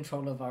no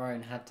control of our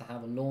own, had to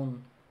have a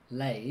lawn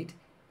laid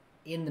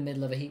in the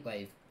middle of a heat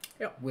wave.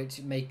 Yep.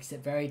 Which makes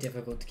it very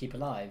difficult to keep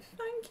alive.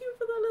 Thank you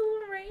for the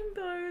little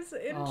rainbows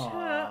in Aw.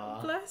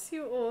 chat. Bless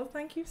you all.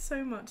 Thank you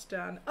so much,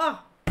 Dan.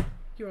 Ah,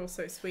 you're all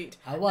so sweet.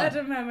 A one,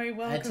 Edamame,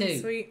 welcome, two.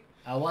 sweet.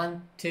 a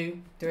 1,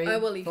 2, 3. I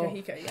will eat 4.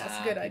 Kahiko. Yeah, that's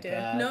a good Happy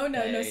idea. No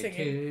birthday singing.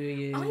 to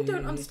you. I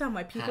don't understand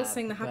why people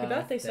sing the Happy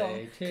Birthday song,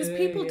 to because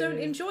people don't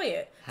you. enjoy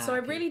it. So I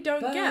Happy really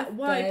don't get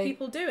why birthday.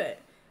 people do it.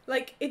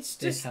 Like, it's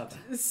This just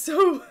Shaaba.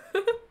 so...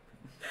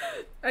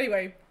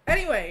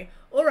 Anyway,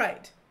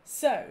 alright.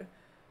 So,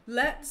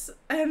 let's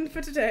end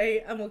for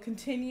today, and we'll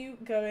continue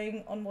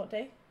going on what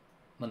day?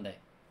 Monday.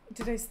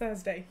 Today's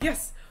Thursday.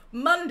 Yes!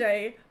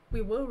 Monday,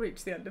 we will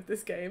reach the end of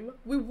this game.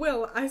 We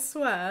will, I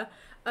swear.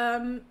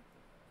 Yeah,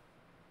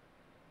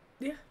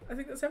 I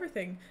think that's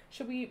everything.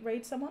 Should we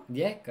raid someone?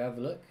 Yeah, go have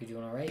a look. Who do you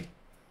want to raid?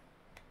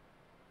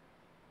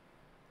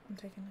 I'm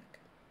taking a look.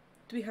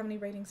 Do we have any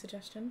raiding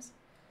suggestions?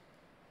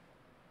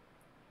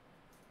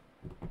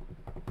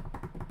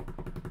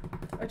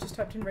 I just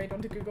typed in raid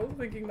onto Google,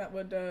 thinking that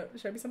would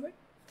show me something.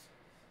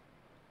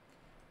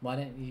 Why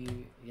don't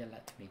you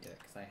let me do it,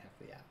 because I have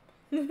the app.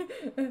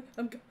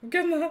 I'm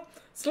getting there.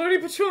 Slowly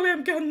but surely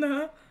I'm getting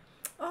there.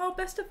 Oh,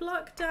 best of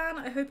luck, Dan.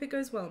 I hope it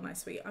goes well, my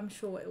sweet. I'm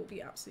sure it will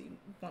be absolutely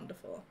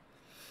wonderful.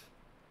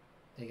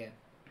 There you go.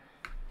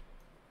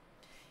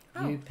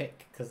 Oh. You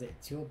pick, because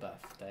it's your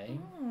birthday.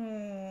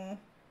 Oh.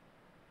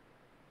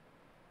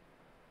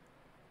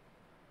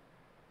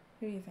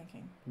 Who are you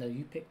thinking? No,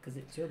 you pick because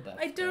it's your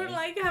birthday. I don't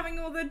like having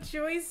all the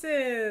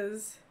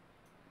choices.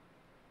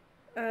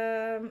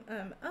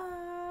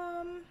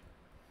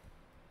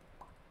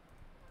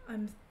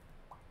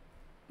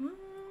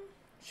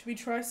 Should we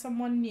try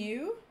someone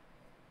new?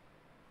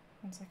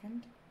 1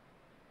 second.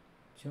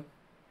 Sure.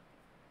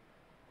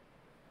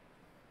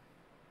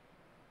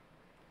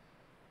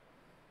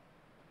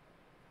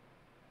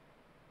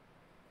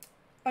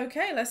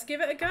 Okay, let's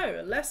give it a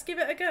go. Let's give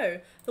it a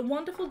go. The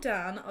wonderful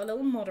Dan, our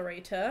little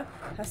moderator,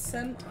 has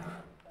sent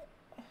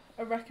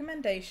a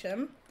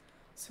recommendation.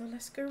 So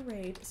let's go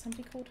raid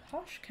somebody called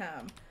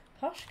Hushcam.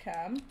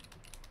 Hushcam.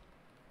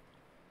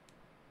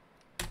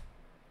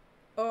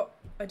 Oh,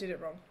 I did it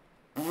wrong.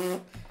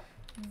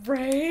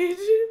 Raid.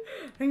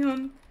 Hang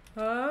on.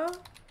 Hushcam.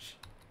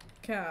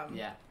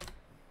 Yeah.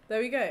 There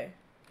we go.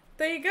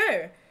 There you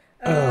go.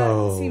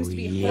 Oh, seems to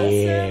be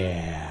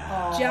yeah.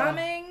 wholesome.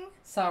 Jamming.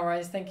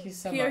 Sunrise, thank you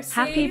so much. POC.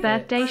 Happy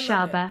birthday, I love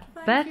Shaaba. it.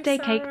 Thank Birthday you,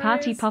 cake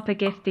party Sunrise. popper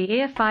gift the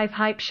ear 5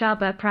 hype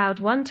Shaaba proud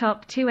 1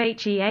 top 2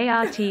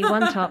 HEART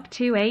 1 top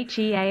 2 Bless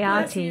you.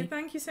 HEART.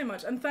 Thank you so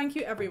much, and thank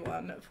you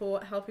everyone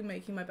for helping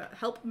making my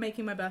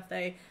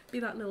birthday be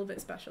that little bit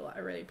special. I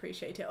really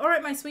appreciate it. All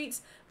right, my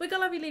sweets, we're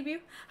gonna love you, leave you.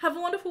 Have a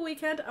wonderful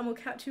weekend, and we'll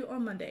catch you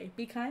on Monday.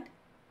 Be kind.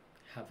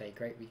 Have a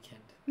great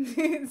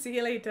weekend. See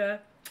you later.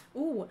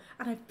 Ooh,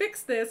 and I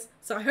fixed this,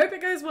 so I hope it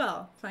goes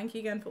well. Thank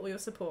you again for all your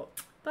support.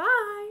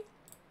 Bye.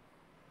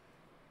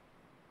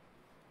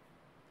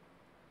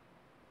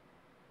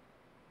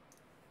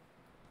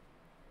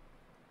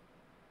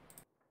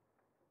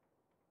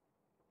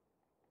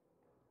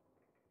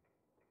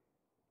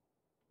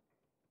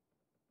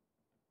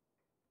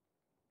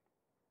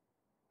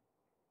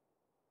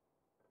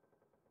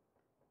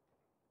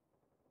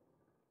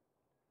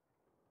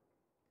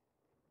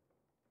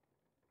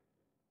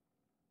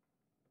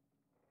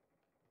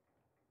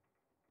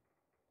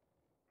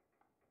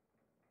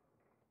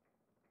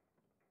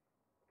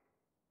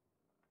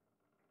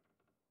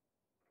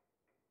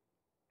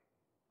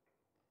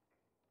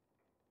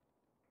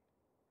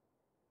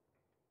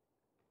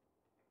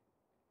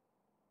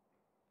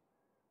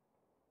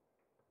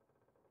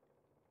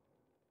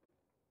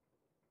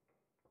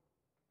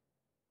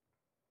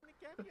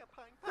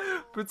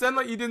 Pretend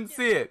like you didn't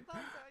see it.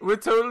 We're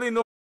totally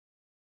not.